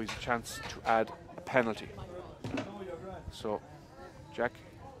 And now he's a chance to add a penalty. So Jack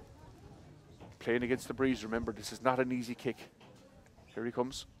playing against the breeze. Remember, this is not an easy kick. Here he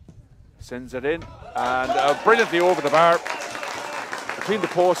comes. Sends it in. And brilliantly over the bar. Between the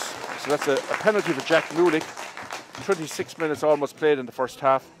posts. So that's a penalty for Jack Mulik. 26 minutes almost played in the first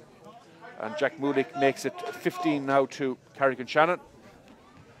half. And Jack Mulik makes it 15 now to Carrick-on-Shannon.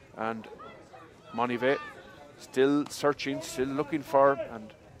 And Monivea still searching, still looking for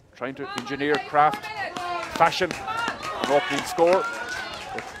and trying to engineer, craft, fashion an opening score.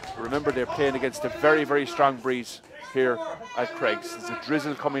 But remember, they're playing against a very, very strong breeze here at Craig's. There's a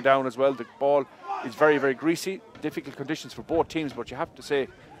drizzle coming down as well. The ball is very, very greasy. Difficult conditions for both teams, but you have to say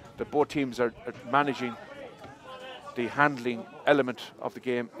that both teams are managing the handling element of the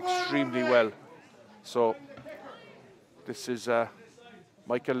game extremely well. So this is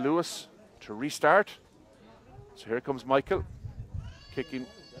Michael Lewis to restart. So here comes Michael, kicking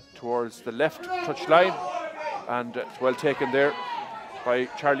towards the left touch line, and it's well taken there by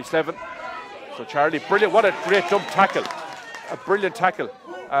Charlie Slevin. So Charlie, brilliant, what a great jump tackle, a brilliant tackle.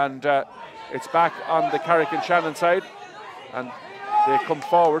 And it's back on the Carrick-on-Shannon side, and they come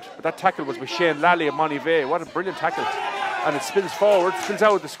forward, but that tackle was with Shane Lally of Monivea. What a brilliant tackle. And it spills forward, spills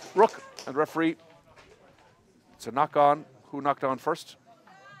out of the ruck, and referee, it's a knock on. Who knocked on first?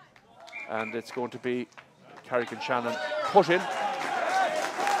 And it's going to be Carrick-on-Shannon put in.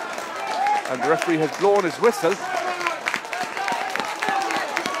 And the referee has blown his whistle.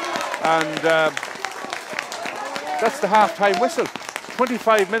 And that's the half-time whistle.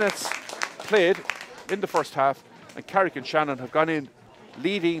 25 minutes played in the first half, and Carrick-on-Shannon have gone in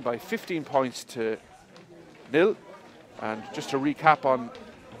leading by 15 points to 0. And just to recap on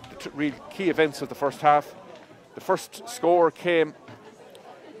the real key events of the first half, the first score came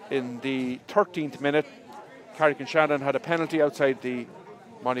in the 13th minute. Carrick-on-Shannon had a penalty outside the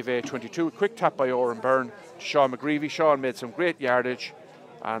Monivea 22. A quick tap by Oran Byrne to Sean McGreevy. Sean made some great yardage,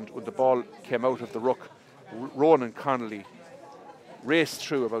 and when the ball came out of the ruck, Ronan Connolly raced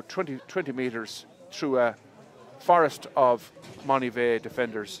through about 20 metres through a forest of Monivea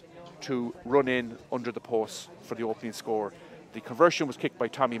defenders to run in under the posts for the opening score. The conversion was kicked by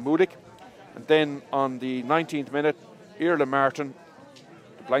Tommy Mulik, and then on the 19th minute, Iarla Martin,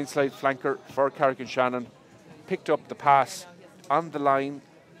 the blindside flanker for Carrick-on-Shannon, picked up the pass on the line,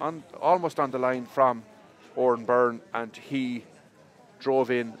 almost on the line from Oran Byrne, and he drove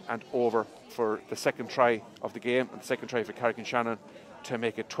in and over for the second try of the game, and the second try for Carrick-on-Shannon to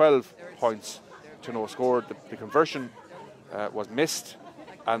make it 12 points to no score. The conversion was missed,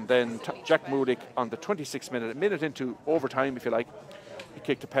 and then Jack Mulik on the 26th minute, a minute into overtime if you like, he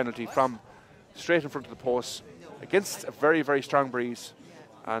kicked a penalty from straight in front of the post against a very, very strong breeze,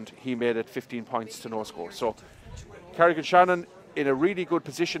 and he made it 15 points to no score. So Carrick-on-Shannon in a really good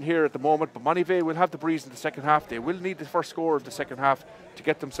position here at the moment, but Monivea will have the breeze in the second half. They will need the first score of the second half to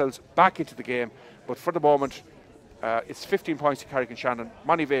get themselves back into the game, but for the moment it's 15 points to Carrick-on-Shannon.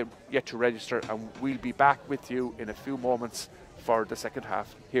 Monivea yet to register, and we'll be back with you in a few moments for the second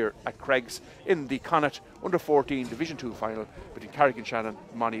half here at Craig's in the Connacht Under-14 Division 2 final between Carrick-on-Shannon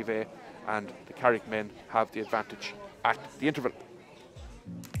and Monivea, and the Carrick men have the advantage at the interval.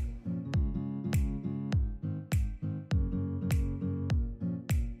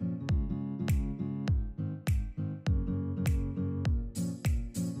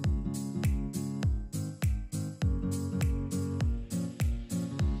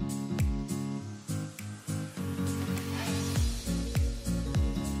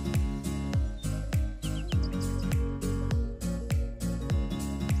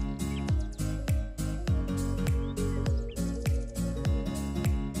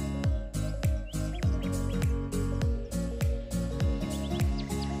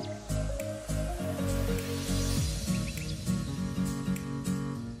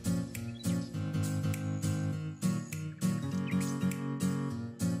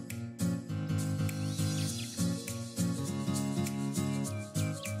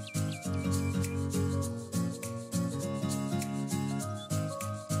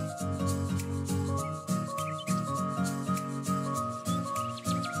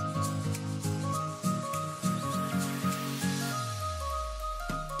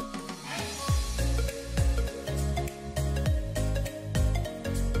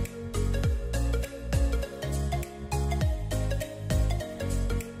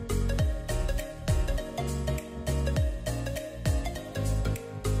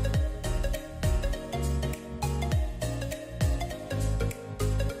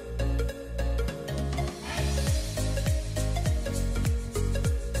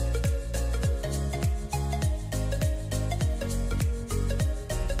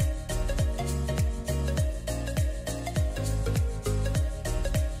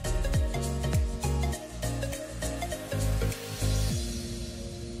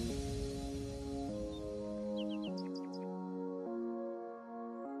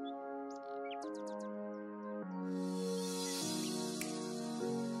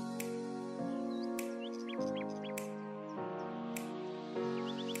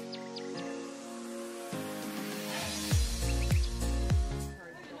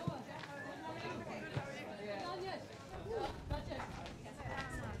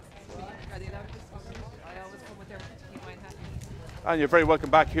 And you're very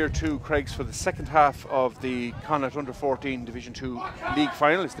welcome back here to Craig's for the second half of the Connacht Under-14 Division 2 League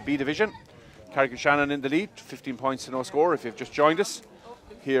Final. It's the B Division. Carrick-on-Shannon in the lead, 15 points to no score if you've just joined us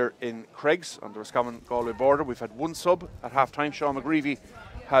here in Craig's on the Roscommon-Galway border. We've had one sub at half-time. Sean McGreevy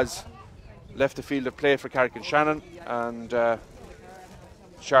has left the field of play for Carrick-on-Shannon, and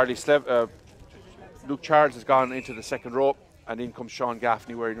Luke Charles has gone into the second row, and in comes Sean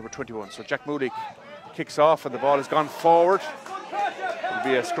Gaffney wearing number 21. So Jack Moody kicks off and the ball has gone forward. It'll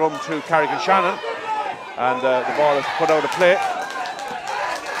be a scrum to Carrick-on-Shannon, and the ball is put out of play.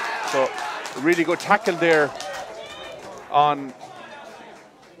 So a really good tackle there on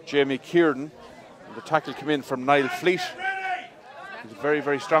Jamie Kieran. The tackle came in from Niall Fleet. It's a very,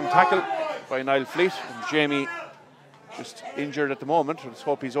 very strong tackle by Niall Fleet. And Jamie just injured at the moment. Let's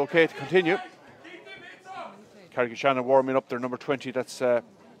hope he's okay to continue. Carrick-on-Shannon warming up their number 20. That's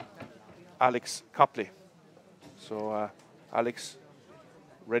Alex Copley. So Alex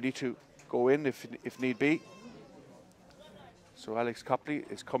ready to go in if need be. So Alex Copley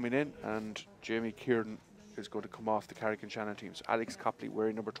is coming in, and Jamie Kieran is going to come off the Carrick-on-Shannon team. So Alex Copley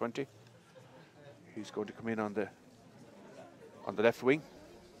wearing number 20. He's going to come in on the left wing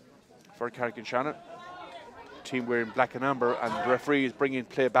for Carrick-on-Shannon. Team wearing black and amber, and the referee is bringing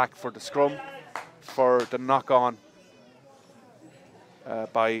play back for the scrum for the knock-on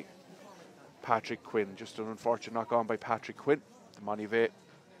by Patrick Quinn. Just an unfortunate knock-on by Patrick Quinn, the Monivea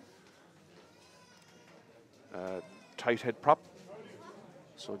tight head prop.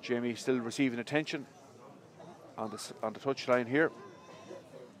 So Jamie still receiving attention on the touchline here.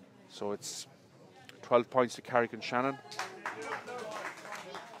 So it's 12 points to Carrick-on-Shannon.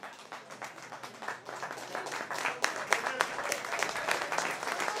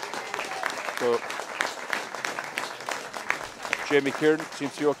 So Jamie Kieran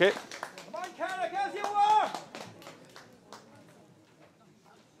seems to be okay. Come on, Carrick, as you are.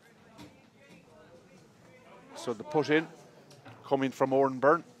 So the put in coming from Oran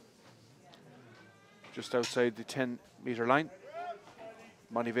Byrne, just outside the 10-metre line.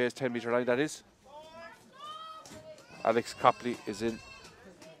 Monivea's 10-metre line, that is. Alex Copley is in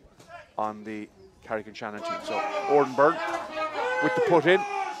on the Carrick-on-Shannon team. So Oran Byrne with the put in.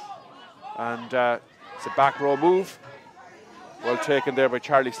 And it's a back row move. Well taken there by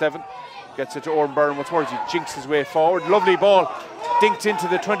Charlie Slevin. Gets it to Oran Byrne once more as he jinks his way forward. Lovely ball. Dinked into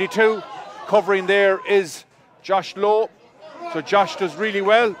the 22. Covering there is Josh Lowe. So Josh does really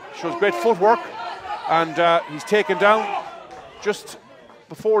well. Shows great footwork. And he's taken down just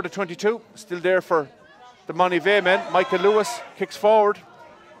before the 22. Still there for the Monivea men. Michael Lewis kicks forward.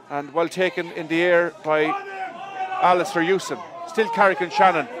 And well taken in the air by Alistair Hewson. Still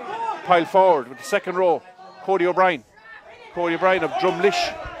Carrick-on-Shannon pile forward with the second row. Cody O'Brien of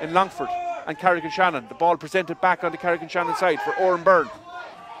Drumlish in Longford, and Carrick-on-Shannon. The ball presented back on the Carrick-on-Shannon side for Oran Byrne.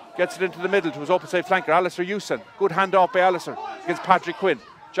 Gets it into the middle to his open side flanker, Alistair Hewson. Good hand off by Alistair against Patrick Quinn.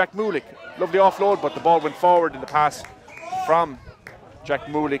 Jack Moulick, lovely offload, but the ball went forward in the pass from Jack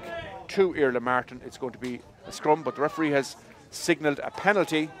Moulick to Iarla Martin. It's going to be a scrum, but the referee has signalled a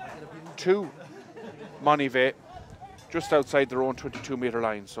penalty to Monivea just outside their own 22-metre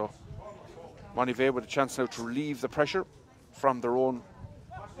line. So Monivea with a chance now to relieve the pressure from their own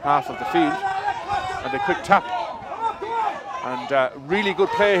half of the field. And a quick tap. And really good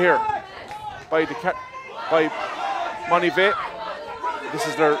play here by Monivea. This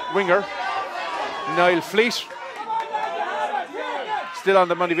is their winger, Niall Fleet. Still on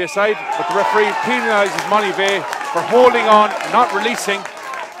the Monivea side, but the referee penalises Monivea for holding on, not releasing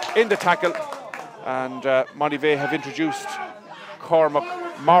in the tackle. And Monivea have introduced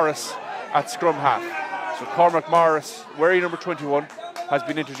Cormac Morris at scrum half. So Cormac Morris, wearing number 21, has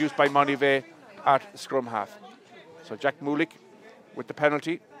been introduced by Monivea at scrum half. So Jack Moulick with the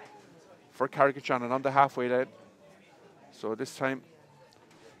penalty for Carrick-on-Shannon on the halfway line. So this time,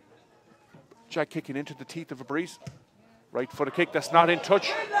 Jack kicking into the teeth of a breeze. Right foot a kick that's not in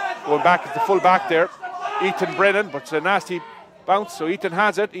touch. Going back at the full back there. Ethan Brennan, but it's a nasty bounce. So Ethan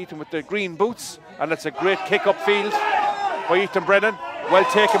has it. Ethan with the green boots. And it's a great kick upfield by Ethan Brennan. Well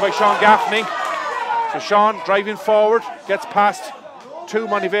taken by Sean Gaffney. So Sean driving forward, gets past two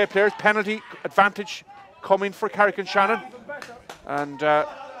Monivea players. Penalty advantage coming for Carrick-on-Shannon. And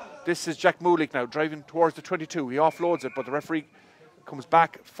this is Jack Moulick now driving towards the 22. He offloads it, but the referee comes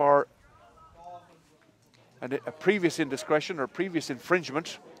back for a previous indiscretion or previous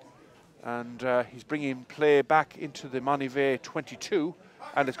infringement. And he's bringing play back into the Monivea 22.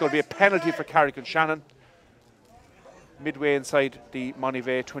 And it's going to be a penalty for Carrick-on-Shannon midway inside the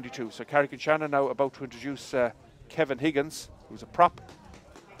Monivea 22. So Carrick-on-Shannon now about to introduce Kevin Higgins, who's a prop.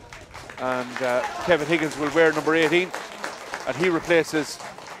 And Kevin Higgins will wear number 18. and he replaces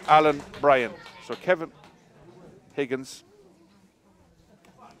Alan Bryan. So Kevin Higgins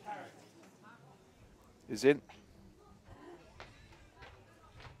is in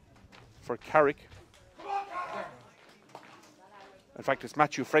for Carrick. In fact, it's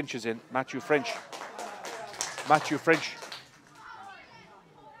Matthew French is in. Matthew French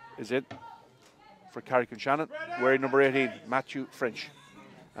is in for Carrick-on-Shannon, wearing number 18, Matthew French.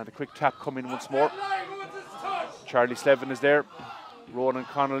 And a quick tap coming once more. Charlie Slevin is there, Ronan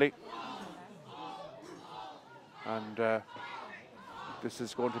Connolly. And this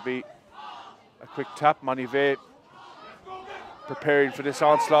is going to be a quick tap. Monivea preparing for this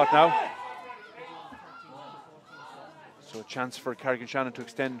onslaught now. So a chance for Carrick-on-Shannon to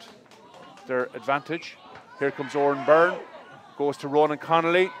extend their advantage. Here comes Oran Byrne, goes to Ronan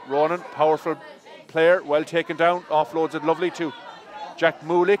Connolly. Ronan, powerful player, well taken down, offloads it lovely to Jack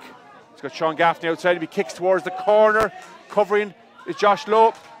Moulick. He's got Sean Gaffney outside him, he kicks towards the corner. Covering is Josh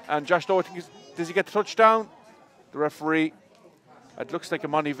Lowe, and Josh Lowe, does he get the touchdown? The referee, it looks like a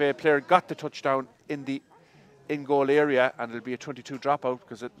Monivea player got the touchdown in the in-goal area, and it'll be a 22 dropout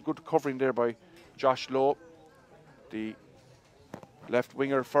because a good covering there by Josh Lowe, the left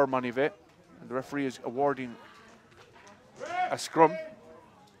winger for Monivea. And the referee is awarding a scrum.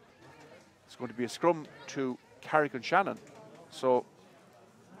 It's going to be a scrum to Carrick-on-Shannon. So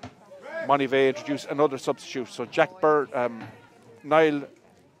Monivea introduce another substitute. So Niall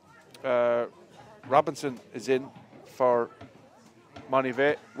Robinson is in for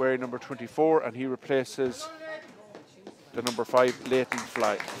Monivea, wearing number 24, and he replaces the number 5, Leighton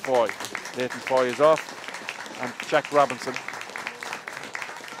Foy. Leighton Foy is off, and Jack Robinson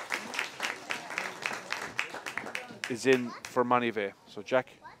is in for Monivea. So Jack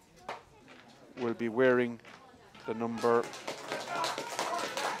will be wearing the number,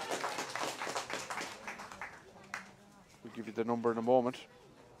 we'll give you the number in a moment,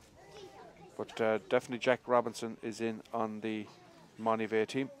 but definitely Jack Robinson is in on the Monivea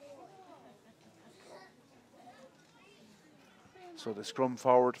team. So the scrum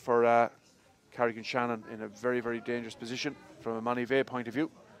forward for Carrick-on-Shannon in a very, very dangerous position from a Monivea point of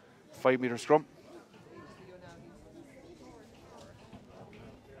view. 5-metre scrum.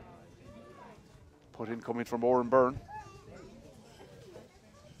 Put in coming from Oran Byrne.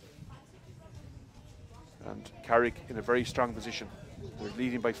 And Carrick in a very strong position. They're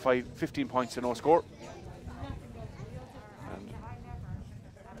leading by 15 points to no score. And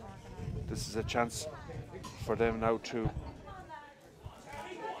this is a chance for them now to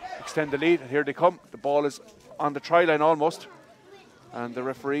extend the lead. And here they come. The ball is on the try line almost. And the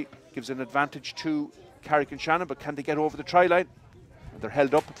referee gives an advantage to Carrick-on-Shannon, but can they get over the try line? And they're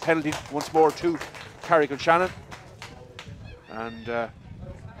held up. Penalty once more to Carrick-on-Shannon. And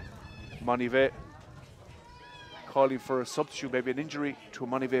Monivea calling for a substitute, maybe an injury to a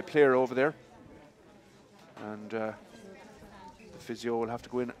Monivea player over there. And the physio will have to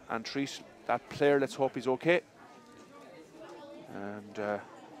go in and treat that player. Let's hope he's okay. And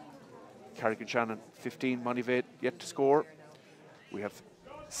Carrick-on-Shannon 15, Monivea yet to score. We have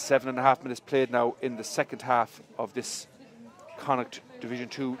 7.5 minutes played now in the second half of this Connacht Division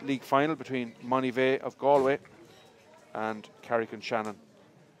 2 League final between Monivea of Galway and Carrick-on-Shannon,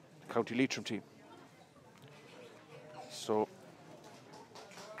 the County Leitrim team. So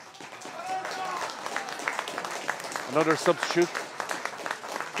another substitute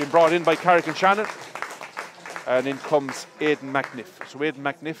been brought in by Carrick-on-Shannon, and in comes Aidan McNiff. So Aidan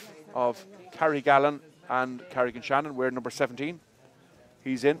McNiff of Carrigallen and Carrick-on-Shannon, wearing number 17.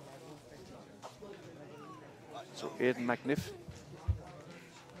 He's in. So Aidan McNiff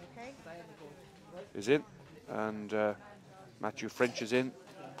is in, and Matthew French is in.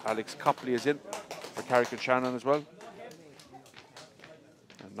 Alex Copley is in for Carrick-on-Shannon as well.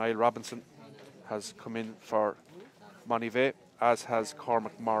 And Niall Robinson has come in for Monivea, as has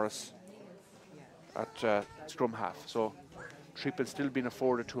Cormac Morris at scrum half. So treatment still being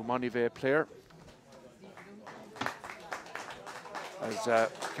afforded to a Monivea player, as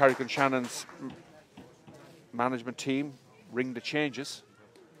Carrick-on-Shannon's management team ring the changes.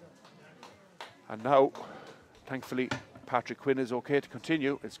 And now, thankfully, Patrick Quinn is okay to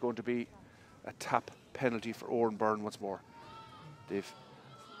continue. It's going to be a tap penalty for Oran Byrne once more. They've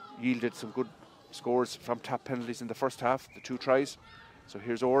yielded some good scores from tap penalties in the first half, the 2 tries. So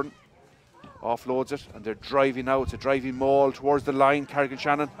here's Oran, offloads it, and they're driving now. It's a driving maul towards the line.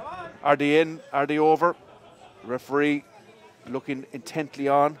 Carrick-on-Shannon, are they in? Are they over? The referee looking intently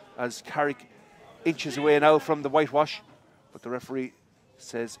on as Carrick inches away now from the whitewash, but the referee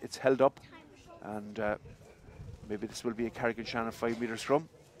says it's held up, and maybe this will be a Carrick-on-Shannon 5-metre scrum.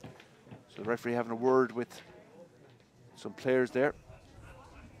 So the referee having a word with some players there.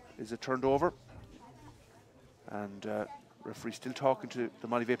 Is it turned over? And referee still talking to the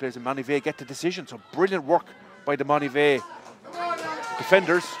Monivea players, and Monivea get the decision. So brilliant work by the Monivea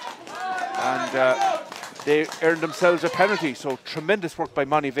defenders, and they earned themselves a penalty. So tremendous work by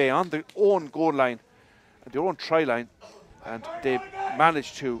Monivea on their own goal line, their own try line, and they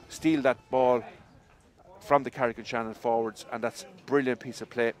managed to steal that ball from the Carrick-on-Shannon forwards, and that's a brilliant piece of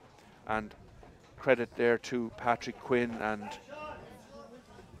play. And credit there to Patrick Quinn and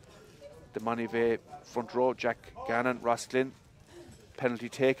the Monivea front row, Jack Gannon, Ross Glynn. Penalty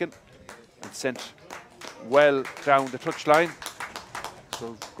taken and sent well down the touchline.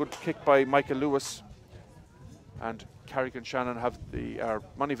 So good kick by Michael Lewis, and Carrick-on-Shannon have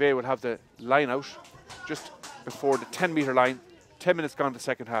Monivea will have the line out just before the 10-metre line. 10 minutes gone to the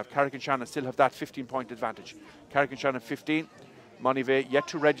second half. Carrick-on-Shannon still have that 15-point advantage. Carrick-on-Shannon 15, Monivea yet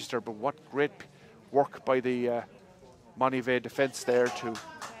to register, but what great work by the Monivea defence there to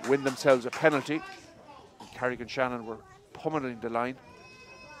win themselves a penalty. Carrick-on-Shannon were pummeling the line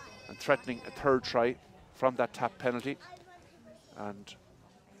and threatening a third try from that tap penalty. And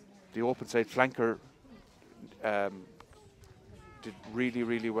the open side flanker did really,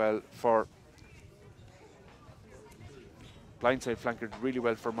 really well for blindside flanker did really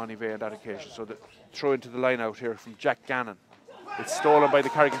well for Monivea on that occasion. So the throw into the line out here from Jack Gannon. It's stolen by the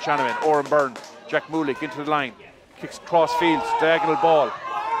Carrick-on-Shannon men. Oren Byrne, Jack Mulick into the line, kicks cross field, diagonal ball.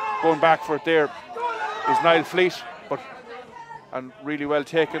 Going back for it there is Niall Fleet, and really well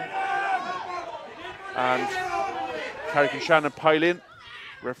taken. And Carrick-on-Shannon pile in.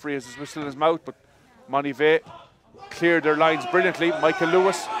 Referee has his whistle in his mouth, but Monivea cleared their lines brilliantly. Michael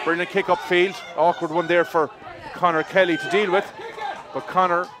Lewis, brilliant kick upfield. Awkward one there for Conor Kelly to deal with, but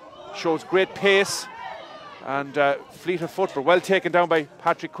Conor shows great pace and fleet of foot, but well taken down by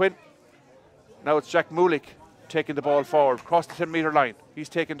Patrick Quinn. Now it's Jack Mulick taking the ball forward, across the 10-metre line. He's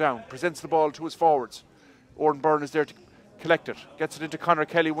taken down, presents the ball to his forwards. Oren Byrne is there to collect it, gets it into Conor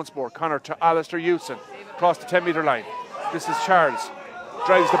Kelly once more. Conor to Alistair Hewson, across the 10-metre line. This is Charles,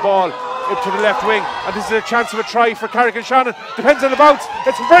 drives the ball up to the left wing, and this is a chance of a try for Carrick-on-Shannon. Depends on the bounce.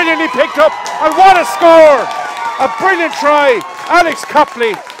 It's brilliantly picked up, and what a score! A brilliant try, Alex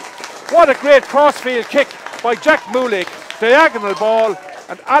Copley. What a great crossfield kick by Jack Mulick. Diagonal ball,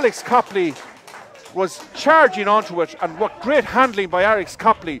 and Alex Copley was charging onto it, and what great handling by Alex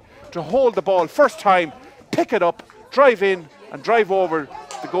Copley to hold the ball first time, pick it up, drive in and drive over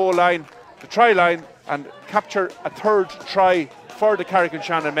the goal line, the try line, and capture a third try for the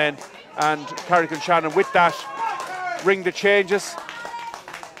Carrick-on-Shannon men. And Carrick-on-Shannon with that ring the changes.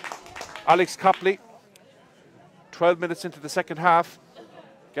 Alex Copley, 12 minutes into the second half,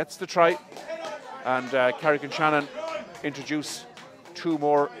 gets the try, and Carrick-on-Shannon introduce two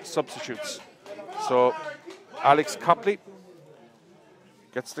more substitutes. So Alex Copley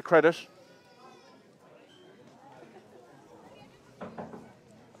gets the credit.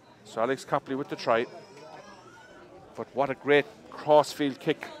 So Alex Copley with the try. But what a great crossfield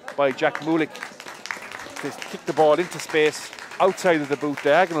kick by Jack Mulick. They kick the ball into space, outside of the boot,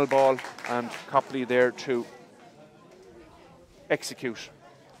 diagonal ball, and Copley there to execute.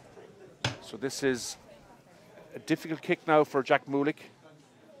 So this is a difficult kick now for Jack Mulick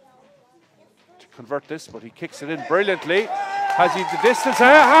to convert this, but he kicks it in brilliantly. Has he the distance? He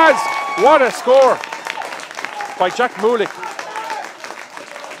has! What a score by Jack Mulick.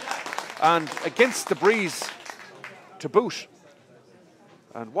 And against the breeze to boot.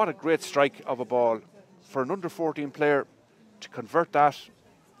 And what a great strike of a ball for an under-14 player to convert that.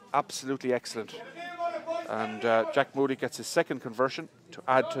 Absolutely excellent. And Jack Moody gets his second conversion to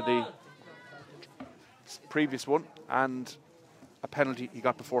add to the previous one, and a penalty he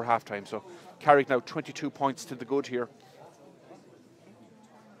got before half-time. So Carrick now 22 points to the good here.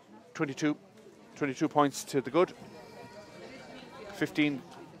 22 points to the good. 15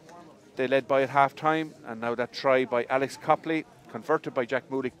 they led by at half-time, and now that try by Alex Copley, converted by Jack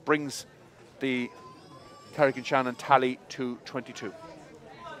Moody, brings the Carrick-on-Shannon tally to 22.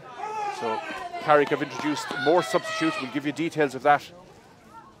 So Carrick have introduced more substitutes. We'll give you details of that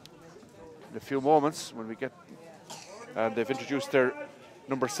in a few moments when we get. They've introduced their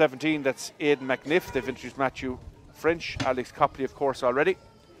number 17, that's Aidan McNiff. They've introduced Matthew French, Alex Copley, of course, already.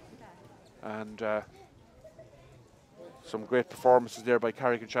 And some great performances there by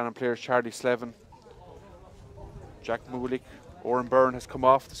Carrick-on-Shannon players. Charlie Slevin, Jack Mulick, Oren Byrne has come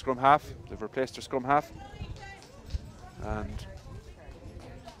off the scrum half. They've replaced their scrum half. And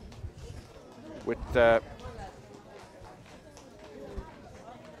with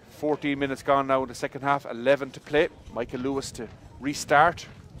 14 minutes gone now in the second half, 11 to play. Michael Lewis to restart.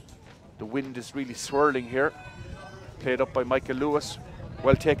 The wind is really swirling here. Played up by Michael Lewis.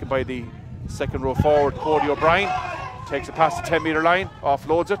 Well taken by the second row forward, Cody O'Brien. Takes it past the 10-metre line,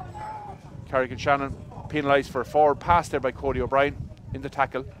 offloads it. Carrick-on-Shannon penalised for a forward pass there by Cody O'Brien in the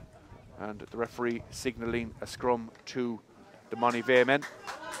tackle. And the referee signalling a scrum to the Monivea men.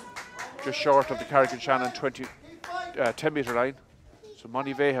 Just short of the Carrick-on-Shannon 10-metre line. So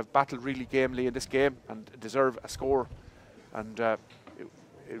Monivea have battled really gamely in this game and deserve a score. And it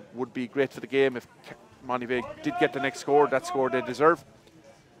would be great for the game if Monivea did get the next score, that score they deserve.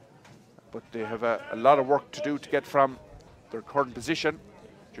 But they have a lot of work to do to get from their current position,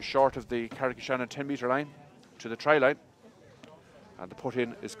 just short of the Carrick-on-Shannon 10-metre line, to the try line. And the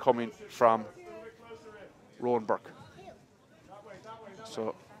put-in is coming from Rowan Burke.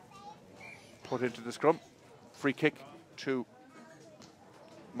 So, put into the scrum. Free kick to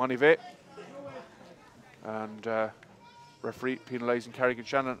Monivea. And referee penalising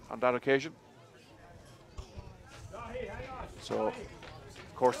Carrick-on-Shannon on that occasion. So,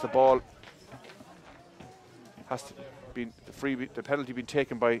 of course, the ball has to be the penalty being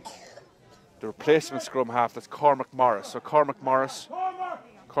taken by the replacement scrum half. That's Cormac Morris. So Cormac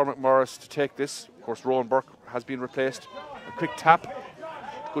Morris to take this. Of course, Rowan Burke has been replaced. A quick tap,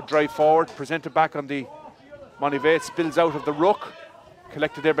 good drive forward, presented back on the Monivea. It spills out of the ruck,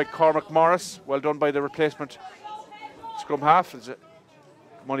 collected there by Cormac Morris. Well done by the replacement scrum half.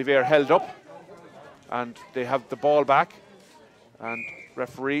 Monivea are held up, and they have the ball back. And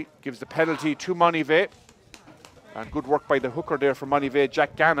referee gives the penalty to Monivea. And good work by the hooker there for Monivea,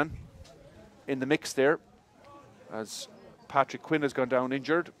 Jack Gannon, in the mix there, as Patrick Quinn has gone down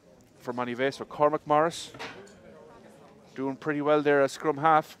injured for Monivea. So Cormac Morris doing pretty well there as scrum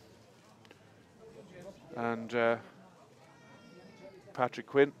half. And Patrick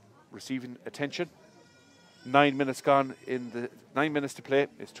Quinn receiving attention. 9 minutes gone in the 9 minutes to play.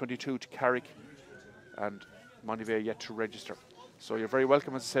 It's 22 to Carrick, and Monivea yet to register. So you're very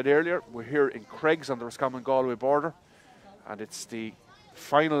welcome, as I said earlier. We're here in Craig's on the Roscommon-Galway border, and it's the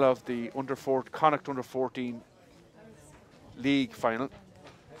final of the Connacht Under-14 League final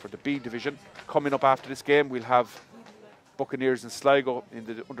for the B division. Coming up after this game, we'll have Buccaneers and Sligo in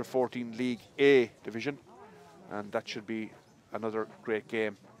the Under-14 League A division, and that should be another great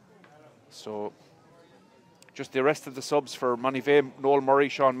game. So just the rest of the subs for Monivea: Noel Murray,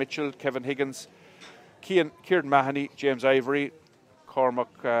 Sean Mitchell, Kevin Higgins, Kieran Mahoney, James Ivory,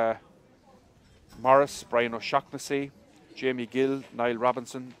 Cormac Morris, Brian O'Shaughnessy, Jamie Gill, Niall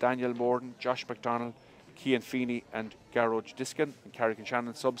Robinson, Daniel Morden, Josh McDonald, Cian Feeney and Garrod Diskin. And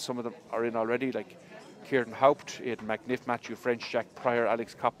Carrick-on-Shannon subs, some of them are in already, like Kieran Haupt, Aidan McNiff, Matthew French, Jack Pryor,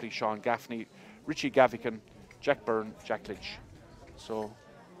 Alex Copley, Sean Gaffney, Richie Gavican, Jack Byrne, Jack Lynch. So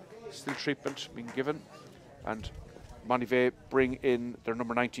still treatment being given. And Monivea bring in their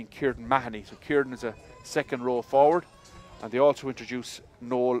number 19, Kieran Mahoney. So Kieran is a second row forward. And they also introduce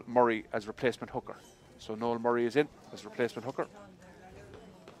Noel Murray as replacement hooker. So Noel Murray is in as replacement hooker.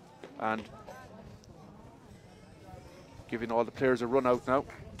 And giving all the players a run out now.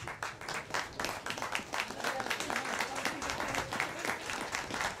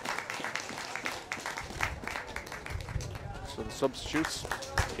 So the substitutes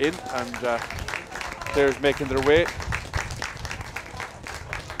in, and players making their way.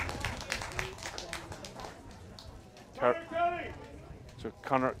 So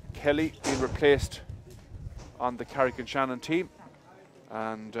Conor Kelly being replaced on the Carrick-on-Shannon team,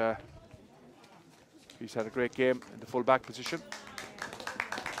 and he's had a great game in the full back position.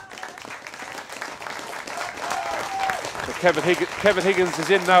 So Kevin Higgins is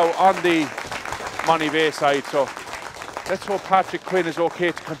in now on the Monivea side, so let's hope Patrick Quinn is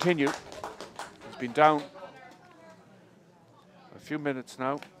okay to continue. He's been down a few minutes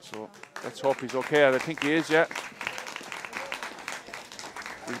now, so let's hope he's okay, and I think he is, yeah.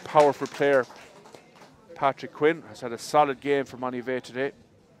 Really powerful player, Patrick Quinn, has had a solid game for Monivea today.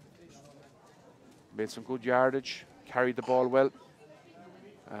 Made some good yardage, carried the ball well,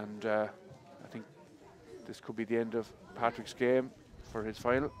 and I think this could be the end of Patrick's game for his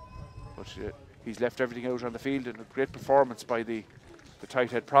final. But he's left everything out on the field, and a great performance by the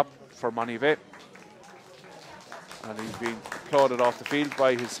tight head prop for Monivea. And he's been applauded off the field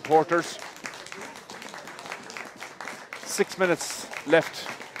by his supporters. 6 minutes left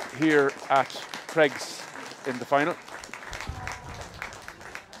here at Craig's in the final.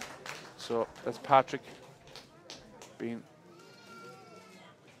 So that's Patrick being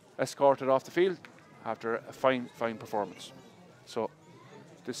escorted off the field after a fine performance. So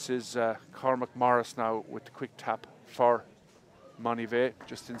this is Cormac Morris now with the quick tap for Monivea,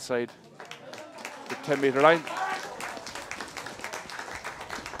 just inside the 10-metre line.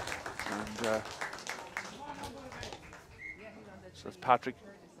 And So it's Patrick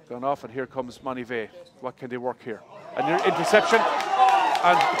gone off, and here comes Monivea. What can they work here? And interception,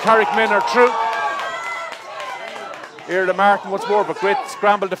 and Carrick men are through. Iarla Martin once more, but great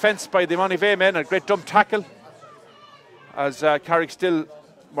scramble defence by the Monivea men, and a great dump tackle as Carrick still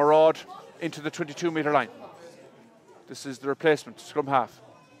maraud into the 22-metre line. This is the replacement, scrum half,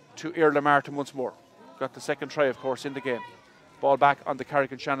 to Iarla Martin once more. Got the second try, of course, in the game. Ball back on the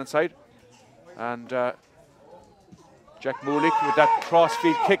Carrick-on-Shannon side. And Jack Moulik with that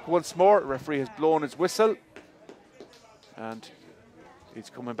cross-field kick once more. The referee has blown his whistle. And he's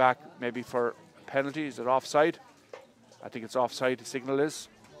coming back maybe for a penalty. Is it offside? I think it's offside, the signal is.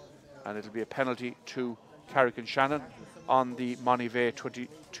 And it'll be a penalty to Carrick-on-Shannon on the Monivea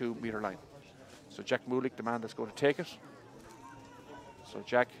 22-metre line. So Jack Moulik, the man that's going to take it. So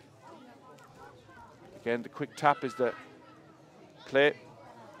Jack, again, the quick tap is the play.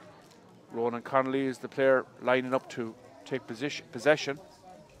 Ronan Connolly is the player lining up to take possession,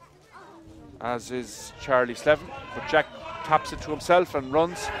 as is Charlie Slevin. But Jack taps it to himself and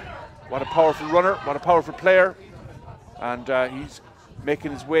runs. What a powerful runner, what a powerful player. And he's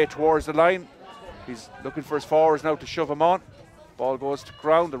making his way towards the line. He's looking for his forwards now to shove him on. Ball goes to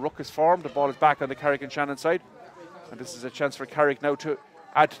ground, the ruck is formed, the ball is back on the Carrick-on-Shannon side. And this is a chance for Carrick now to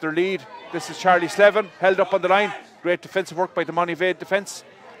add to their lead. This is Charlie Slevin, held up on the line. Great defensive work by the Monivea defence.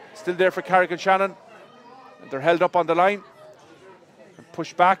 Still there for Carrick-on-Shannon. And they're held up on the line and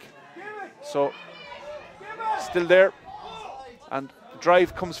pushed back. So still there. And the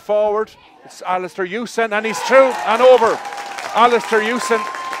drive comes forward. It's Alistair Hewson, and he's through and over. Alistair Hewson,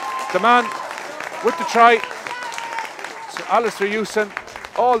 the man with the try. So Alistair Hewson,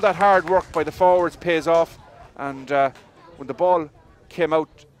 all that hard work by the forwards pays off. And when the ball came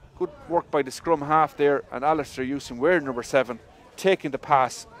out, good work by the scrum half there, and Alistair Hewson, wearing number 7, taking the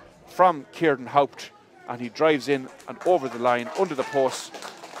pass from Kieran Haupt, and he drives in and over the line, under the post,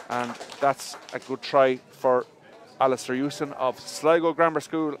 and that's a good try for Alistair Hewson of Sligo Grammar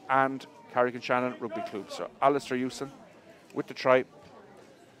School and Carrick-on-Shannon Rugby Club. So Alistair Hewson with the try,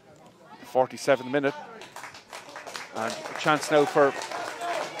 47th minute, and a chance now for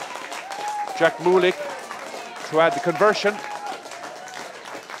Jack Moulik to add the conversion.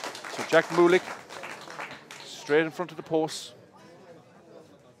 So Jack Moulik straight in front of the post.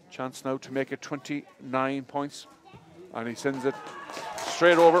 Chance now to make it 29 points, and he sends it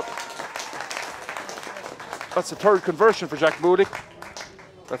straight over. That's the third conversion for Jack Moulik.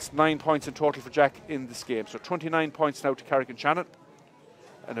 That's 9 points in total for Jack in this game. So 29 points now to Carrick-on-Shannon,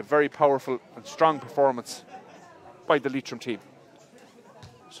 and a very powerful and strong performance by the Leitrim team.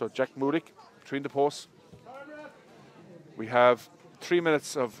 So Jack Moulik between the posts. We have 3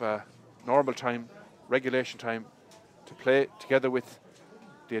 minutes of normal time, regulation time to play, together with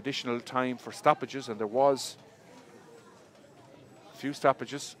the additional time for stoppages, and there was a few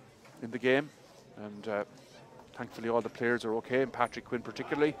stoppages in the game, and thankfully all the players are okay, and Patrick Quinn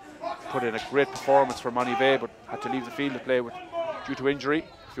particularly put in a great performance for Monivea, but had to leave the field to play due to injury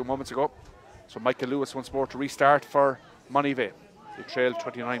a few moments ago. So Michael Lewis once more to restart for Monivea. They trailed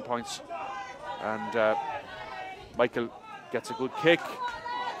 29 points, and Michael gets a good kick,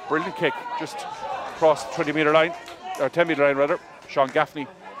 brilliant kick, just across the 20-metre line, or 10-metre line rather. Sean Gaffney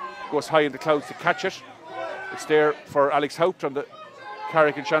goes high in the clouds to catch it. It's there for Alex Haupt on the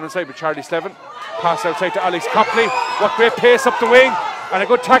Carrick-on-Shannon side with Charlie Slevin. Pass outside to Alex Copley. What great pace up the wing, and a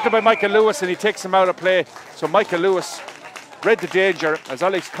good tackle by Michael Lewis, and he takes him out of play. So Michael Lewis read the danger as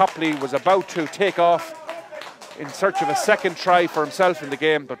Alex Copley was about to take off in search of a second try for himself in the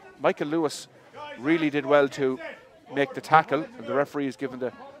game, but Michael Lewis really did well to make the tackle, and the referee has given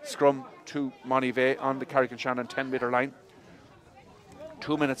the scrum to Monivea on the Carrick-on-Shannon 10-metre line.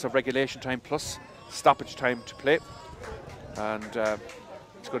 2 minutes of regulation time plus stoppage time to play, and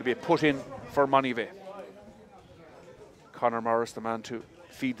it's going to be a put in for Monivea. Conor Morris, the man to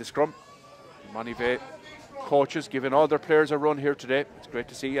feed the scrum. Monivea coaches giving all their players a run here today. It's great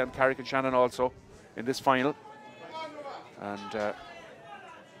to see, and Carrick-on-Shannon also in this final. And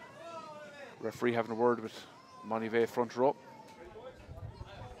referee having a word with Monivea front row.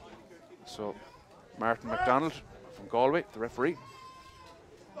 So Martin MacDonald from Galway, the referee.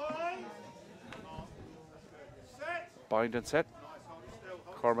 Bind and set.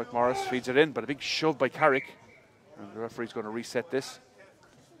 Cormac Morris feeds it in, but a big shove by Carrick, and the referee's going to reset this.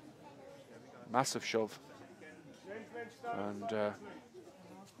 Massive shove, and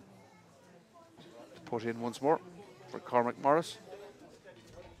put in once more for Cormac Morris.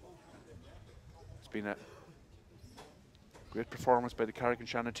 It's been a great performance by the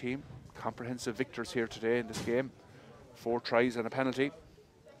Carrick-on-Shannon team. Comprehensive victors here today in this game. 4 tries and a penalty.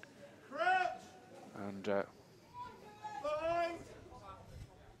 And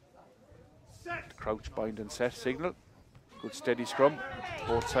Crouch, bind and set signal. Good steady scrum.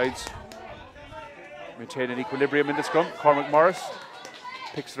 Both sides maintaining equilibrium in the scrum. Cormac Morris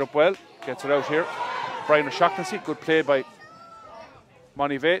picks it up well, gets it out here. Brian O'Shaughnessy, good play by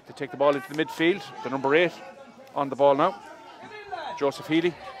Monivea to take the ball into the midfield. The number 8 on the ball now. Joseph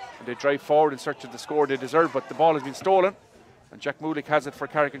Healy. And they drive forward in search of the score they deserve, but the ball has been stolen. And Jack Moulick has it for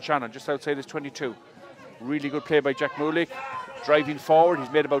Carrick-on-Shannon, just outside his 22. Really good play by Jack Moulick. Driving forward,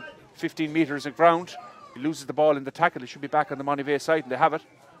 he's made about 15 metres of ground. He loses the ball in the tackle. He should be back on the Monivea side, and they have it.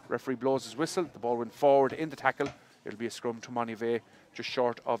 Referee blows his whistle. The ball went forward in the tackle. It'll be a scrum to Monivea, just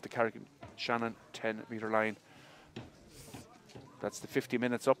short of the Carrick-on-Shannon 10-metre line. That's the 50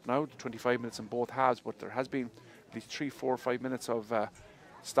 minutes up now, 25 minutes in both halves, but there has been at least 3, 4, 5 minutes of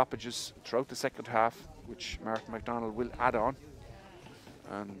stoppages throughout the second half, which Martin McDonald will add on.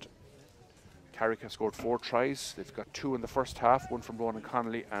 And Carrick have scored 4 tries. They've got 2 in the first half, 1 from Ronan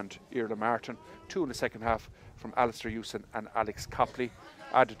Connolly and Irla Martin, 2 in the second half from Alistair Hewson and Alex Copley.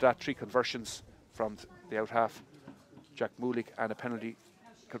 Added to that, 3 conversions from the out half, Jack Moulick, and a penalty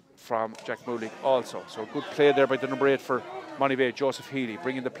from Jack Moulick also. So good play there by the number 8 for Monivea, Joseph Healy,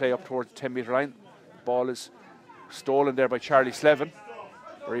 bringing the play up towards the 10-metre line. The ball is stolen there by Charlie Slevin.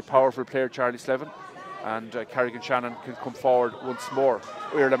 Very powerful player, Charlie Slevin. And Carrick-on-Shannon can come forward once more.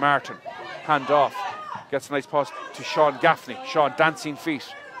 Irla Martin, hand off. Gets a nice pass to Sean Gaffney. Sean dancing feet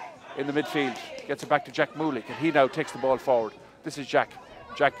in the midfield. Gets it back to Jack Moulick, and he now takes the ball forward. This is Jack.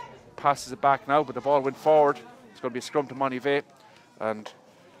 Jack passes it back now, but the ball went forward. It's going to be a scrum to Monivea, and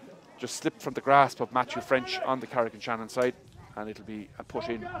just slipped from the grasp of Matthew French on the Carrick-on-Shannon side, and it'll be a put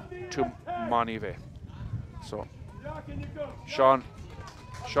in to Monivea. So Sean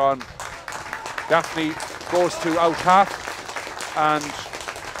Gaffney goes to out half, and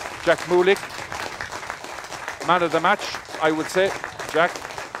Jack Moulick, man of the match, I would say. Jack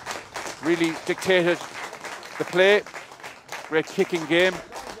really dictated the play, great kicking game,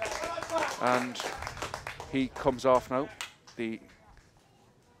 and he comes off now, the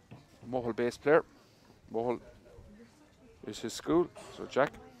Mohill base player. Mohill is his school, so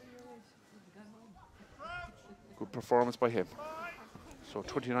Jack, good performance by him. So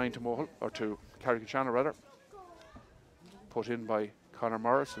 29 to Mohill, or to Carrick-on-Shannon rather. Put in by Conor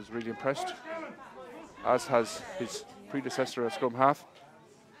Morris, who's really impressed, as has his predecessor at scrum half.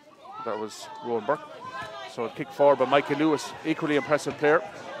 That was Rowan Burke. So a kick forward by Michael Lewis, equally impressive player,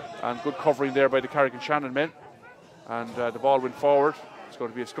 and good covering there by the Carrick-on-Shannon men. And the ball went forward. It's going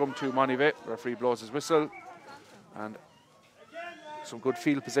to be a scrum to Monivea. Referee blows his whistle, and some good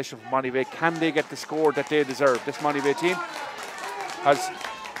field possession from Monivea. Can they get the score that they deserve? This Monivea team has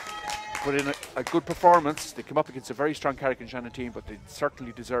put in a good performance. They come up against a very strong Carrick-on-Shannon team, but they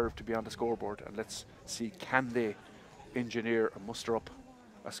certainly deserve to be on the scoreboard. And let's see, can they engineer and muster up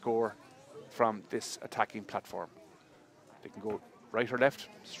a score from this attacking platform? They can go right or left,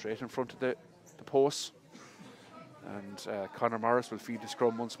 straight in front of the posts. And Conor Morris will feed the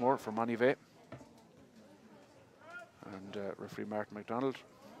scrum once more for Monivea. And referee Martin McDonald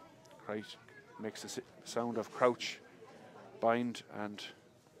makes the sound of crouch, bind, and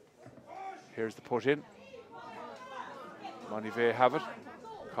here's the put in. Monivea have it.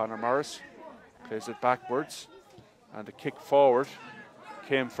 Conor Morris plays it backwards, and the kick forward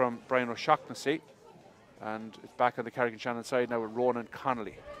came from Brian O'Shaughnessy, and it's back on the Carrick-on-Shannon side now with Ronan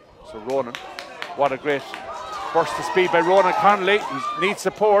Connolly. So Ronan, what a great burst of speed by Ronan Connolly. He needs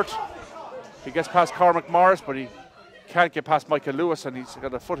support. He gets past Cormac Morris, but he can't get past Michael Lewis, and he's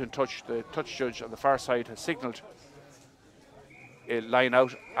got a foot in touch. The touch judge on the far side has signalled a line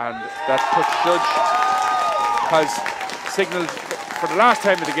out, and that touch judge has signalled for the last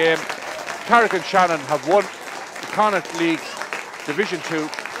time of the game. Carrick-on-Shannon have won the Connacht League Division 2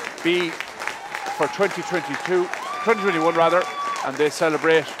 B for 2021 rather, and they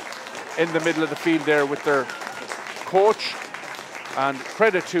celebrate in the middle of the field there with their coach. And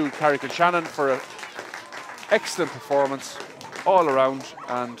credit to Carrick-on-Shannon for an excellent performance all around,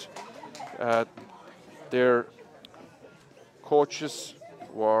 and their coaches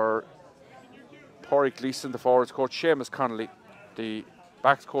were Pádraig Gleeson, the forwards coach, Seamus Connolly, the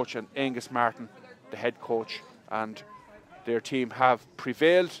backs coach, and Angus Martin, the head coach. And their team have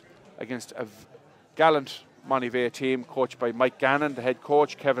prevailed against a gallant Monivea team coached by Mike Gannon, the head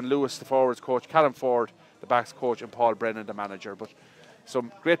coach, Kevin Lewis, the forwards coach, Callum Ford, the backs coach, and Paul Brennan, the manager. But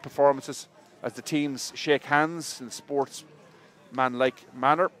some great performances as the teams shake hands in a sportsman-like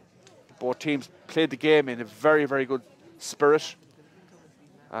manner. Both teams played the game in a very, very good spirit,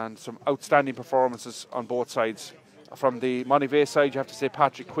 and some outstanding performances on both sides. From the Monivea side, you have to say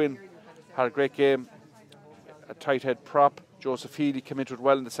Patrick Quinn had a great game, a tight head prop. Joseph Healy came into it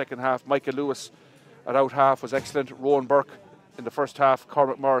well in the second half. Michael Lewis at out half was excellent. Rowan Burke in the first half,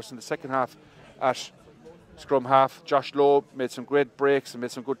 Cormac Morris in the second half at scrum half. Josh Lowe made some great breaks and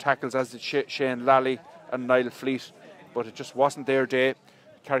made some good tackles, as did Shane Lally and Niall Fleet, but it just wasn't their day.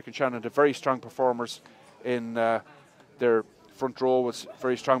 Carrick-on-Shannon had very strong performers in their front row, was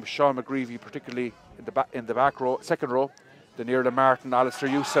very strong. Sean McGreevy, particularly in the back row, second row, the Nearla Martin, Alistair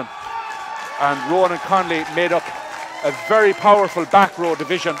Hewson, and Ronan Conley made up a very powerful back row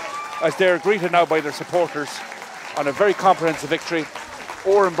division, as they are greeted now by their supporters on a very comprehensive victory.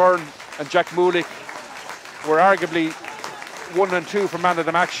 Oren Byrne and Jack Moulick were arguably 1 and 2 for man of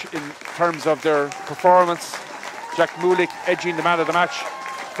the match in terms of their performance. Jack Moulick edging the man of the match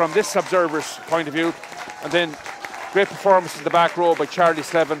from this observer's point of view. And then great performance in the back row by Charlie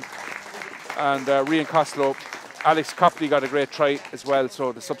Slevin and Rian Costello. Alex Copley got a great try as well,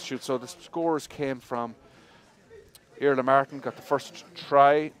 so the substitute. So the scores came from Iarla Martin got the first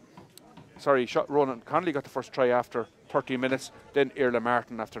try. Sorry, Ronan Conley got the first try after 13 minutes, then Iarla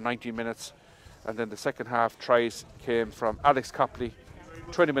Martin after 19 minutes. And then the second half tries came from Alex Copley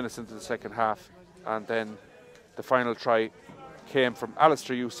 20 minutes into the second half. And then the final try came from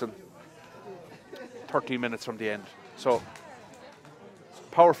Alistair Hewson 13 minutes from the end. So,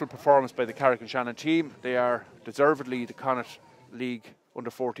 powerful performance by the Carrick-on-Shannon team. They are deservedly the Connacht League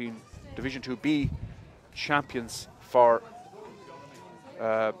Under 14 Division 2B champions for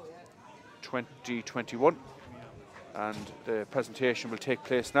 2021. And the presentation will take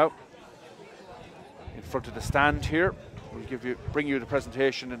place now in front of the stand here. We'll bring you the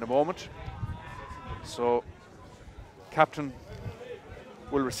presentation in a moment. So, captain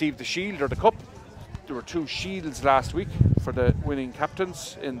will receive the shield or the cup. There were 2 shields last week for the winning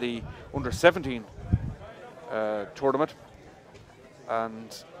captains in the under 17 tournament,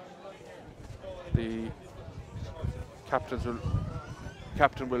 and the captain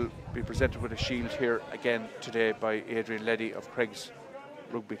will be presented with a shield here again today by Adrian Leddy of Craig's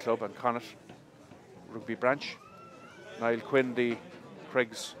Rugby Club and Connacht Rugby Branch. Niall Quinn, the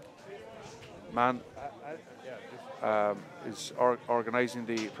Craig's man, is organising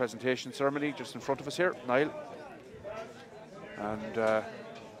the presentation ceremony just in front of us here, Niall. And the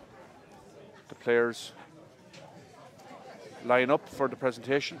players line up for the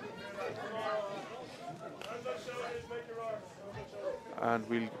presentation. And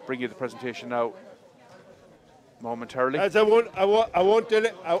we'll bring you the presentation now momentarily. As I won't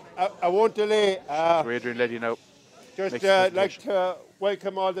delay. So Adrian Leddy now. Just like to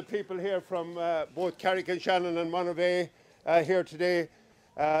welcome all the people here from both Carrick-on-Shannon and Monivea here today.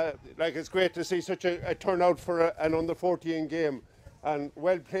 Like, it's great to see such a turnout for an under 14 game, and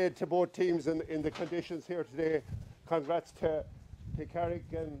well played to both teams in the conditions here today. Congrats to Carrick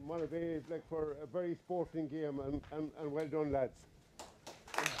and Monivea, like, for a very sporting game, and well done, lads.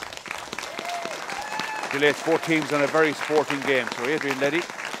 Relates both teams on a very sporting game. So Adrian Leddy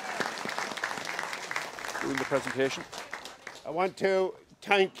doing the presentation. I want to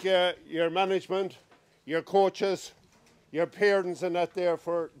thank your management, your coaches, your parents and that there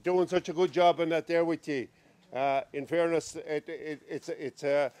for doing such a good job and that there with you. In fairness, it's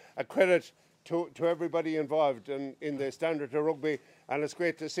a credit to everybody involved in the standard of rugby, and it's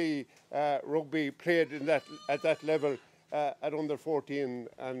great to see rugby played at that level at under 14.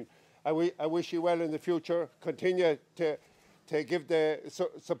 And I wish you well in the future. Continue to give the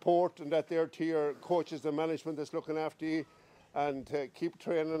support and that there to your coaches and management that's looking after you, and keep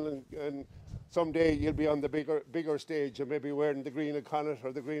training, and someday you'll be on the bigger stage and maybe wearing the green of Connacht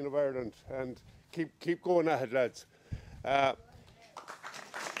or the green of Ireland, and keep going ahead, lads.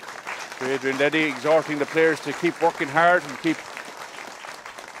 Adrian Leddy exhorting the players to keep working hard and keep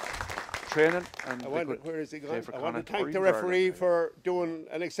training. And where is he going? I want to thank the referee for doing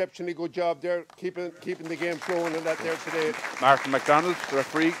an exceptionally good job there, keeping the game flowing and that there today. Martin MacDonald, the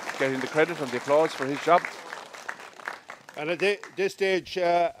referee, getting the credit and the applause for his job. And at this stage,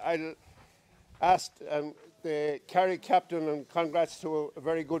 I'll ask the Carrick captain, and congrats to a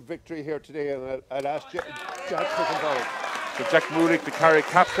very good victory here today, and I'll ask Jack to come forward. So Jack Moulick, the Carrick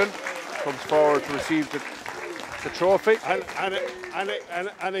captain, comes forward to receive the trophy.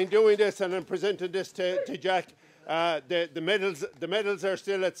 And in doing this and in presenting this to Jack, the medals are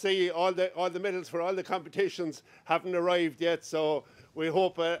still at sea. All the medals for all the competitions haven't arrived yet, so we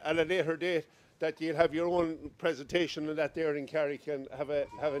hope at a later date that you'll have your own presentation and that there in Carrick and have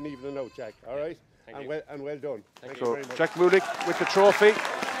an evening out, Jack. All right? And well done. Thank you very much. Jack Moulick with the trophy.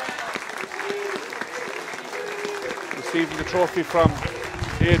 Receiving the trophy from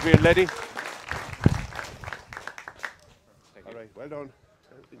Adrian Leddy. All right, well done.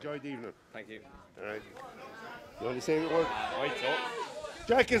 Enjoy the evening. Thank you. All right. You want to say a word? Right, so.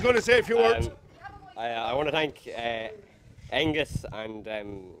 Jack is going to say a few words. I want to thank Angus and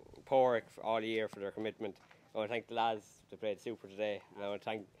Porrick all year for their commitment. I want to thank the lads that played super today. And I want to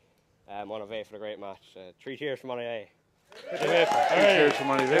thank Monivea for the great match. 3 cheers for Monivea. 3 cheers for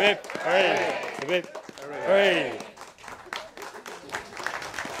Monivea.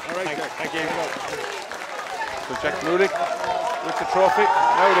 All right, thank you. So Jack Mulick with the trophy.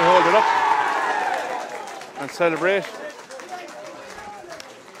 Now they hold it up and celebrate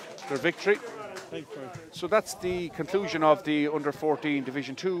their victory. So that's the conclusion of the Under-14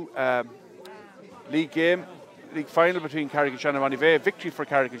 Division 2 league game, league final between Carrick-on-Shannon and Monivea. Victory for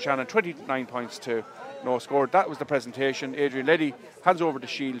Carrick-on-Shannon, 29 points to no score. That was the presentation. Adrian Leddy hands over the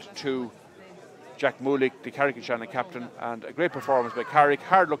shield to Jack Mulick, the Carrick-on-Shannon captain, and a great performance by Carrick.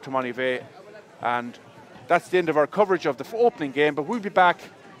 Hard luck to Monivea, and that's the end of our coverage of the opening game. But we'll be back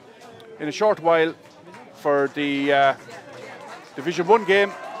in a short while for the Division 1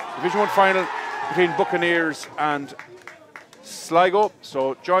 game, Division 1 final between Buccaneers and Sligo.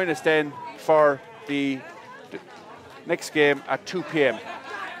 So join us then for the next game at 2 p.m.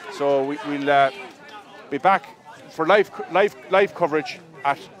 So we'll be back for live coverage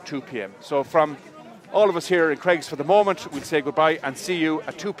at 2 p.m. So from all of us here in Craig's for the moment, we'll say goodbye and see you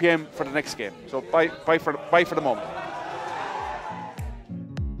at 2 p.m. for the next game. So bye for the moment.